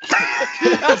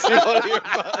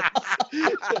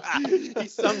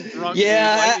 He's some drunk.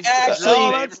 Yeah,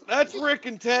 actually, that's Rick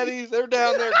and Teddy. They're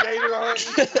down there gator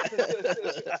hunting.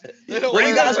 What do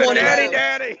you guys want to know?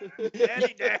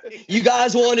 Daddy. You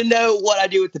guys want to know what I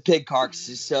do with the pig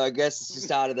carcasses? So I guess it's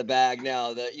just out of the bag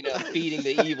now. Feeding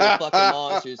the evil fucking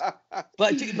monsters.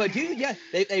 But dude, yeah,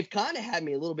 they've kind of had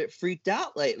me a little bit freaked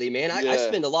out lately, man. I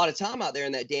spend a lot of time out there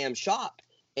in that damn shop,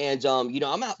 and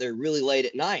I'm out there really late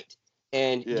at night.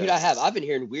 And dude, I've been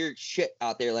hearing weird shit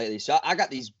out there lately. So I got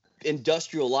these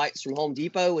industrial lights from Home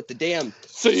Depot with the damn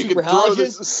super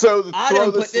halogens. Throw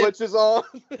the switches on.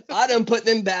 I done put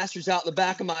them bastards out the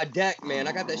back of my deck, man.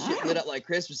 I got that shit lit up like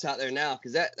Christmas out there now,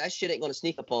 because that shit ain't gonna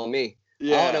sneak up on me.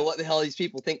 Yeah. I don't know what the hell these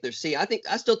people think they're seeing.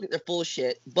 I still think they're full of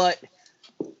shit, but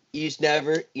you just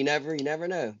never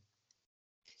know.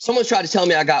 Someone's tried to tell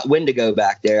me I got Wendigo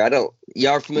back there.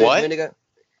 Y'all are familiar with Wendigo?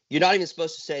 You're not even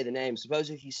supposed to say the name. Suppose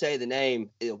if you say the name,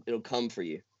 it'll come for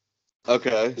you.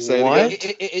 Okay. Say what? It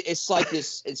again. It's like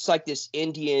this. It's like this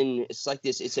Indian. It's like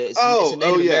this. It's a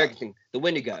Native American thing. The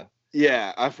Wendigo.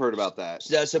 Yeah, I've heard about that.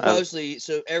 So supposedly,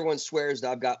 so everyone swears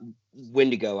that I've got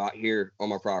Wendigo out here on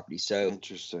my property. So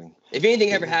interesting. If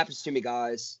anything ever happens to me,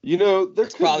 guys, there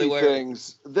could be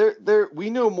things. We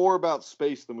know more about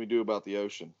space than we do about the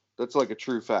ocean. That's like a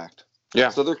true fact. Yeah.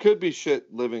 So there could be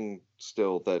shit living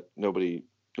still that nobody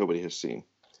has seen.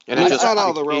 And it's not out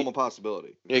of the realm of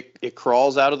possibility. It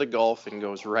crawls out of the Gulf and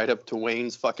goes right up to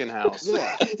Wayne's fucking house.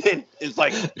 Yeah. It's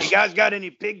like, you guys got any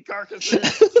pig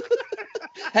carcasses?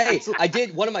 Hey, I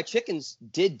did. One of my chickens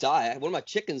did die. One of my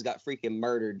chickens got freaking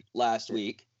murdered last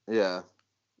week. Yeah.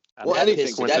 Well,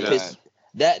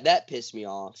 that pissed me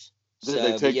off. Did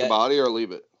they take the body or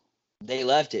leave it? They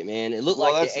left it, man. It looked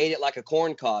like they ate it like a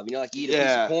corn cob. Like you eat a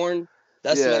piece of corn.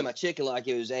 That's the way my chicken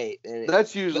it was ate. And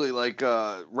that's usually like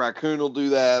raccoon will do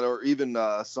that, or even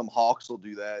some hawks will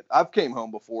do that. I've came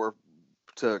home before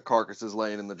to carcasses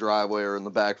laying in the driveway or in the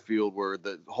backfield where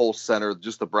the whole center,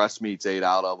 just the breast meat's ate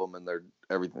out of them, and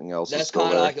everything else. That's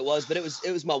kind of like it was, but it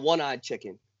was my one-eyed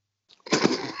chicken.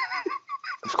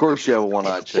 Of course you have a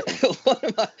one-eyed chicken.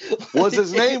 Was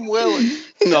his name Willie?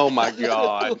 Oh my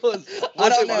God. I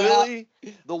don't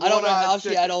know how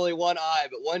she had only one eye,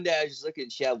 but one day I was just looking,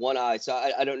 she had one eye. So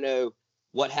I don't know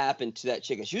what happened to that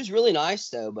chicken. She was really nice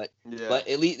though, but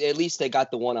at least they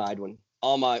got the one-eyed one.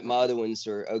 All my other ones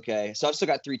are okay. So I've still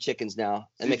got 3 chickens now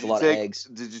and make a lot of eggs.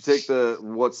 Did you take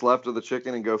what's left of the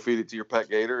chicken and go feed it to your pet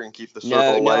gator and keep the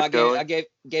circle of life going? I gave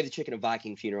the chicken a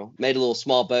Viking funeral. Made a little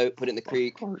small boat, put it in the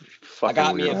creek. I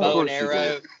got me a bow and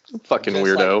arrow. Fucking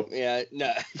weirdo.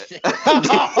 No.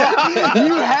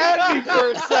 You had me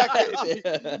for a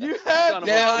second. You had me.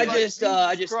 No, I just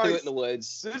threw it in the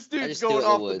woods. This dude's going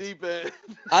off the deep end.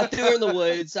 I threw it in the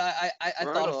woods. I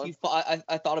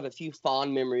thought of a few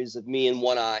fond memories of me and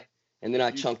one eye, and then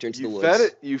I chunked her into the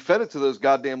woods. You fed it to those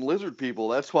goddamn lizard people.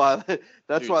 That's why they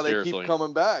keep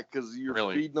coming back, because you're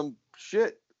feeding them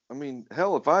shit. I mean,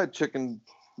 hell, if I had chicken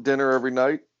dinner every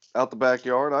night out the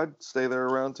backyard, I'd stay there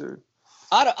around too.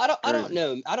 I don't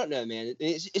know. I don't know, man.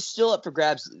 It's still up for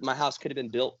grabs. My house could have been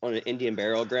built on an Indian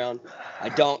burial ground. I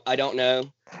don't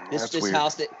know. This weird.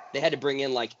 house that they had to bring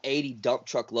in like 80 dump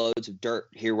truck loads of dirt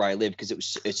here where I live because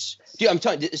it's dude. I'm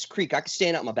telling you, this creek. I could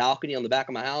stand out my balcony on the back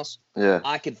of my house. Yeah.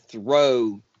 I could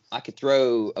throw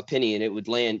a penny and it would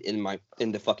land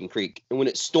in the fucking creek. And when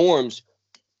it storms,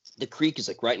 the creek is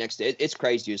like right next to it. It's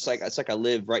crazy, dude. It's like I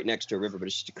live right next to a river, but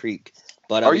it's just a creek.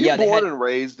 But are you born and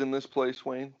raised in this place,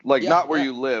 Wayne? Like not where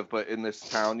you live, but in this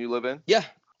town you live in? Yeah.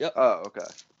 Yep. Oh, okay.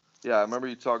 Yeah, I remember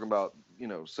you talking about,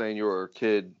 saying you were a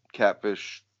kid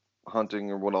catfish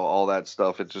hunting or all that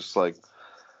stuff. It's just like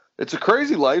it's a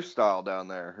crazy lifestyle down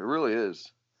there. It really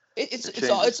is.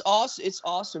 It's awesome. It's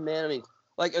awesome, man.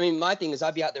 I mean, my thing is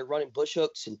I'd be out there running bush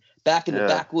hooks and back in the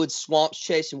backwoods swamps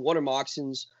chasing water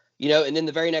moccasins, and then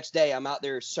the very next day I'm out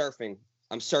there surfing.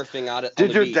 I'm surfing out at on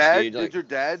the beach, dude. Did your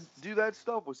dad do that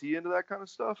stuff? Was he into that kind of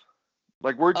stuff?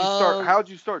 Like, where'd you start? How'd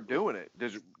you start doing it?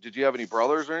 Did you have any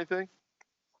brothers or anything?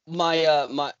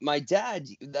 My dad.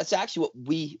 That's actually what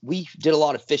we did a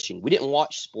lot of fishing. We didn't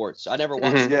watch sports. I never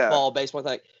watched football, baseball.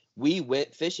 Like we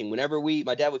went fishing whenever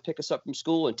my dad would pick us up from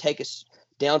school and take us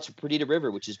down to Perdita River,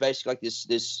 which is basically like this.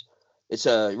 It's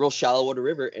a real shallow water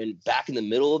river and back in the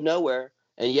middle of nowhere.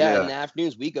 And in the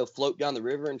afternoons we go float down the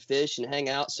river and fish and hang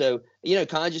out. So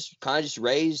kind of just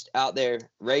raised out there,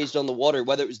 raised on the water,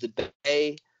 whether it was the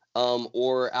bay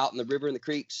or out in the river and the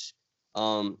creeks.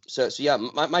 So yeah,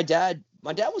 my dad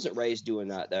wasn't raised doing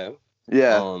that though.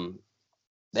 Yeah.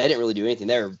 They didn't really do anything.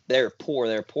 They're poor.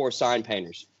 They're poor sign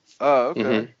painters. Oh, okay.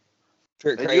 Mm-hmm.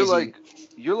 And crazy.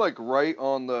 You're like right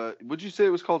on the. Would you say it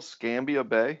was called Escambia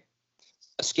Bay?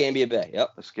 Escambia Bay. Yep.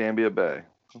 Escambia Bay.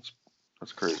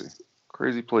 That's crazy.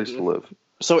 Crazy place to live.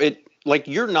 So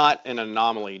you're not an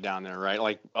anomaly down there, right?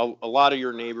 Like a lot of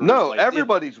your neighbors. No,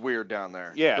 everybody's weird down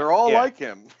there. Yeah, they're all like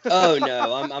him. Oh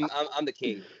no, I'm the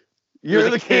king. You're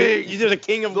the king. You're the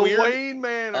king of the weird. Wayne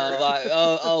Manor. You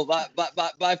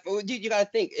gotta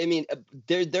think. I mean,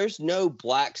 there's no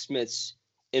blacksmiths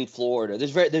in Florida.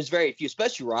 There's very few,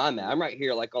 especially where I'm at. I'm right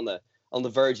here, like on the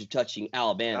verge of touching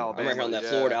Alabama. I'm right here on that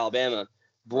Florida Alabama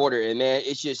border, and man,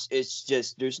 it's just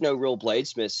there's no real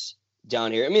bladesmiths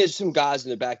down here. I mean, there's some guys in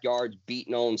the backyard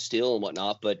beating on steel and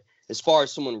whatnot, but as far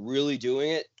as someone really doing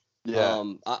it,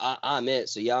 I'm it.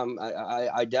 So yeah,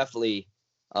 I definitely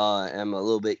am a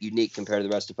little bit unique compared to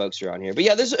the rest of the folks around here. But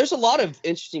yeah, there's a lot of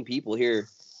interesting people here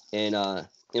in Florida.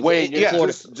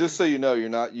 Just so you know, you're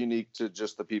not unique to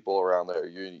just the people around there.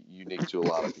 You're unique to a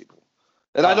lot of people.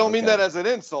 And I don't mean that as an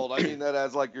insult. I mean that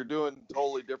as like you're doing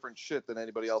totally different shit than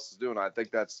anybody else is doing. I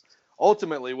think that's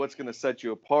ultimately what's going to set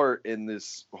you apart in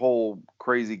this whole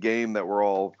crazy game that we're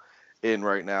all in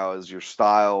right now is your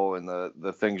style and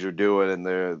the things you're doing and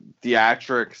the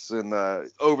theatrics and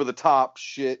the over-the-top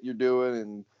shit you're doing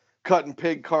and cutting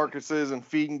pig carcasses and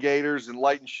feeding gators and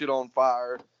lighting shit on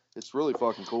fire. It's really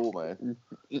fucking cool, man.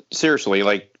 Seriously,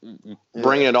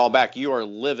 bringing it all back. You are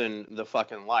living the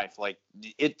fucking life. Like,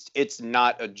 it's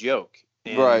not a joke.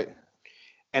 Right.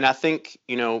 And I think,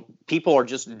 people are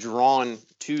just drawn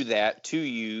to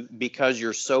you because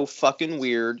you're so fucking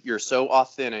weird. You're so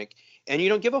authentic and you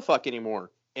don't give a fuck anymore.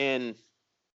 And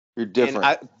you're different.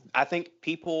 And I think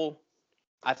people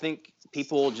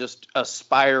just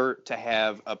aspire to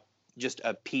have just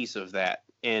a piece of that.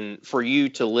 And for you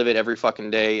to live it every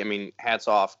fucking day, I mean, hats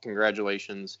off,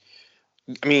 congratulations.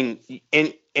 I mean,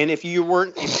 and if you were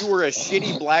a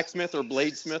shitty blacksmith or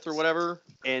bladesmith or whatever,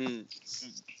 and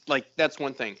that's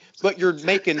one thing, but you're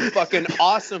making fucking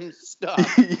awesome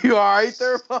stuff. You all right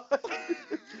there, bud?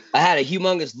 I had a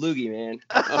humongous loogie, man.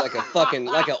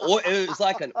 It was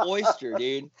like an oyster,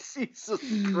 dude. Jesus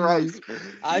Christ.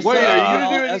 I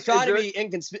was trying to be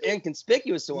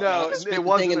inconspicuous. No, it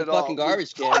wasn't in the fucking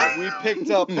garbage can. We picked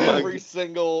up every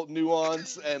single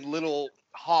nuance and little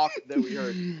hawk that we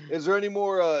heard. Is there any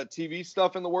more TV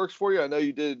stuff in the works for you? I know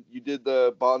you did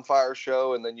the Bonfire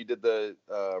show, and then you did the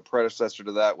predecessor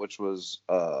to that, which was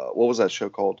what was that show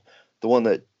called? The one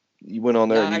that you went on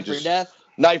there Night and you for Death.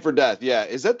 Night for Death, yeah.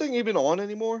 Is that thing even on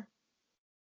anymore?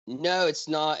 No, it's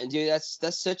not. And dude, that's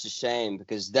such a shame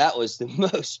because that was the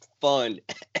most fun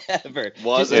ever.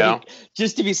 Was it?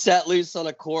 Just to be set loose on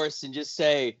a course and just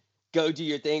say, go do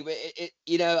your thing. But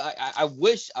I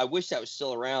wish that was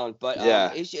still around. But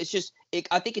it's just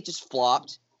I think it just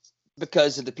flopped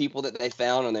because of the people that they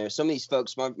found on there. Some of these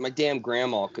folks, my damn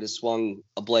grandma could have swung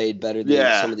a blade better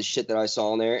than some of the shit that I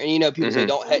saw on there. And people say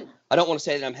I don't want to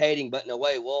say that I'm hating, but in a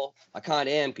way, well, I kind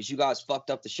of am because you guys fucked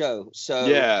up the show. So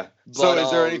yeah. So is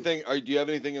there anything? Do you have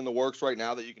anything in the works right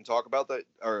now that you can talk about that,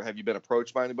 or have you been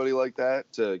approached by anybody like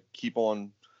that to keep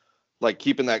on like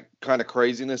keeping that kind of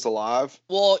craziness alive?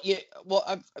 Well, yeah.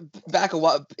 Well, back a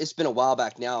while. It's been a while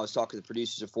back now. I was talking to the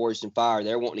producers of Forged and Fire.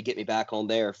 They're wanting to get me back on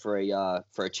there for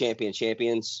a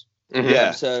champions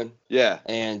episode. Yeah.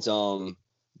 And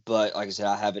but like I said,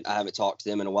 I haven't talked to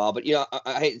them in a while. But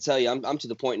I hate to tell you, I'm to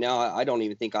the point now. I don't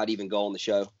even think I'd even go on the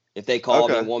show if they call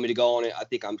me and want me to go on it. I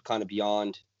think I'm kind of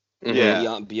beyond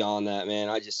beyond that, man.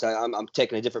 I'm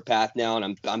taking a different path now,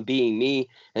 and I'm being me,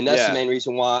 and that's the main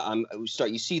reason why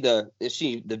you see the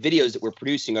videos that we're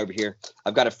producing over here.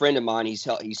 I've got a friend of mine. He's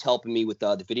helping me with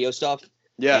the video stuff.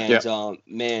 And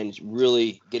man,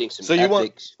 really getting some. So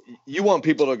you want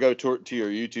people to go to your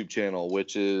YouTube channel,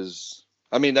 which is,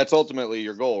 I mean, that's ultimately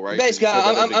your goal, right? Basically,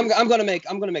 I'm gonna make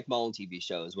my own TV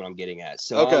show is what I'm getting at.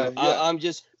 So I'm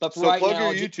just, but for right now,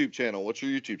 plug your YouTube channel. What's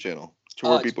your YouTube channel? To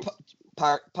where people.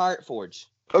 PirateForge.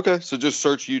 Okay, so just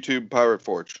search YouTube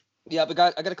PirateForge. Yeah, but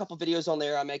I got a couple videos on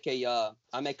there. I make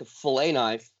a fillet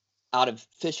knife out of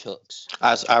fish hooks.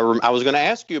 I was going to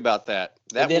ask you about that.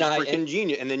 That was freaking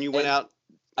genius. And then you went out.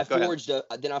 I forged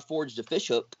a fish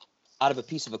hook out of a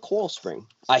piece of a coil spring.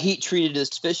 I heat treated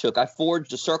this fish hook. I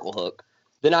forged a circle hook.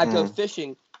 Then I go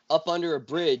fishing up under a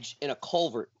bridge in a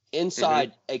culvert,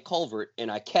 inside a culvert,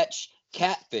 and I catch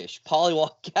catfish,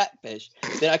 polywog catfish.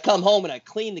 Then I come home and I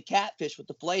clean the catfish with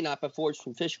the fillet knife I forged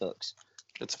from fish hooks.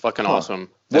 It's fucking awesome.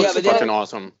 That's fucking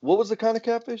awesome. What was the kind of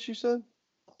catfish you said?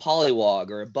 Polywog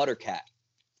or a butter cat,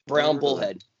 brown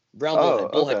bullhead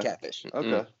catfish.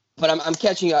 Okay. But I'm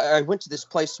catching. I went to this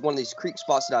place, one of these creek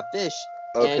spots that I fish,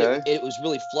 and it was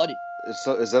really flooded.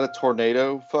 Is that a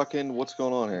tornado? Fucking, what's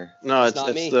going on here? No,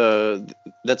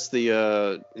 that's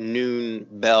the noon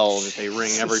bell that they ring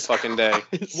every fucking day.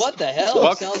 What the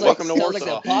hell? Sounds like an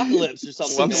apocalypse or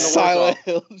something. Welcome to Warsaw.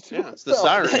 Yeah, it's the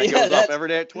siren that goes off every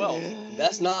day at 12.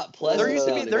 That's not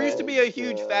pleasant. There used to be a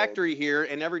huge factory here,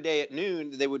 and every day at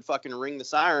noon they would fucking ring the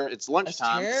siren. It's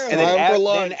lunchtime, and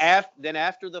then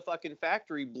after the fucking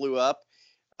factory blew up.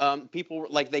 People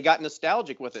they got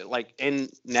nostalgic with it,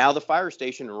 and now the fire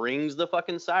station rings the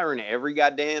fucking siren every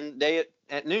goddamn day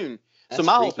at noon. So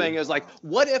my whole thing is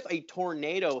what if a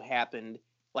tornado happened,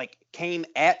 came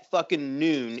at fucking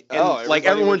noon, and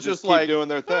everyone's just doing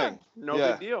their thing. No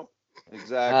big deal.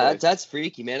 Exactly. That's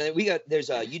freaky, man. I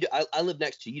live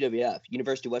next to UWF,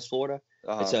 University of West Florida.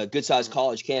 It's a good sized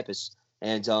college campus,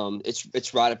 and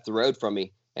it's right up the road from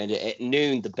me. And at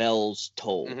noon the bells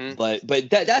toll, but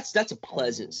that's a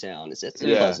pleasant sound. It's a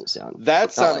pleasant sound.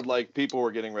 That sounded like people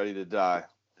were getting ready to die.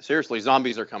 Seriously,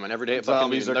 zombies are coming every day.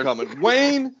 Zombies are coming.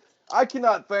 Wayne, I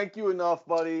cannot thank you enough,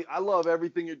 buddy. I love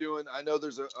everything you're doing. I know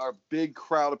there's a big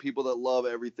crowd of people that love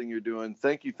everything you're doing.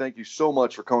 Thank you so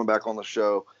much for coming back on the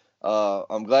show.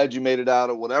 I'm glad you made it out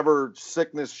of whatever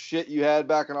sickness shit you had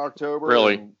back in October.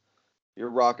 Really. You're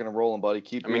rocking and rolling, buddy.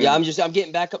 I'm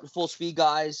getting back up to full speed,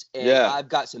 guys, and I've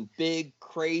got some big,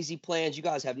 crazy plans. You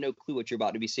guys have no clue what you're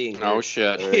about to be seeing here. Oh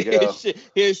shit! There you go.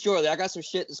 Here's shortly. I got some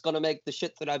shit that's gonna make the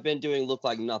shit that I've been doing look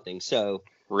like nothing. So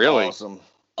really awesome.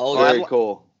 Oh, very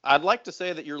cool. I'd like to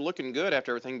say that you're looking good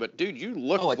after everything, but dude, you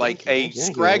look like a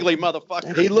scraggly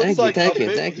motherfucker. He looks like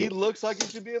he looks like he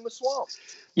should be in the swamp.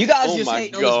 You guys just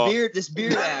hating on this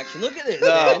beard action. Look at this. No,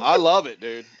 man. I love it,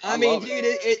 dude. I mean, dude,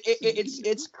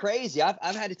 it's crazy. I've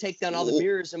had to take down all the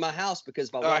mirrors in my house because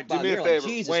if I walk by mirror, like,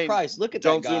 Jesus Christ, look at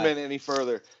that guy. Don't zoom in any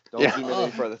further.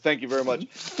 Thank you very much.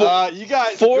 You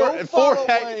guys, go follow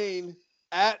Wayne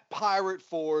at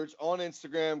PirateForge on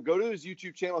Instagram. Go to his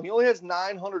YouTube channel. He only has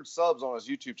 900 subs on his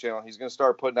YouTube channel. He's going to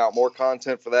start putting out more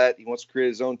content for that. He wants to create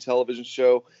his own television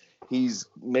show.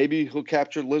 He'll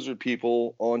capture lizard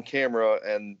people on camera,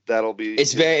 and that'll be.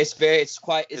 It's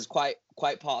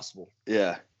quite possible.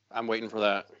 Yeah, I'm waiting for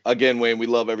that. Again, Wayne, we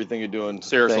love everything you're doing.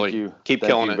 Seriously, thank you. Keep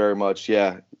killing it. Very much.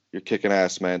 Yeah, you're kicking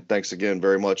ass, man. Thanks again,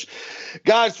 very much,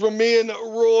 guys. From me and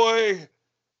Roy,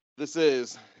 this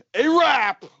is a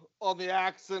wrap on the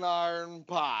Axe and Iron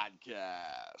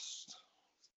Podcast.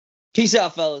 Peace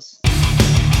out, fellas.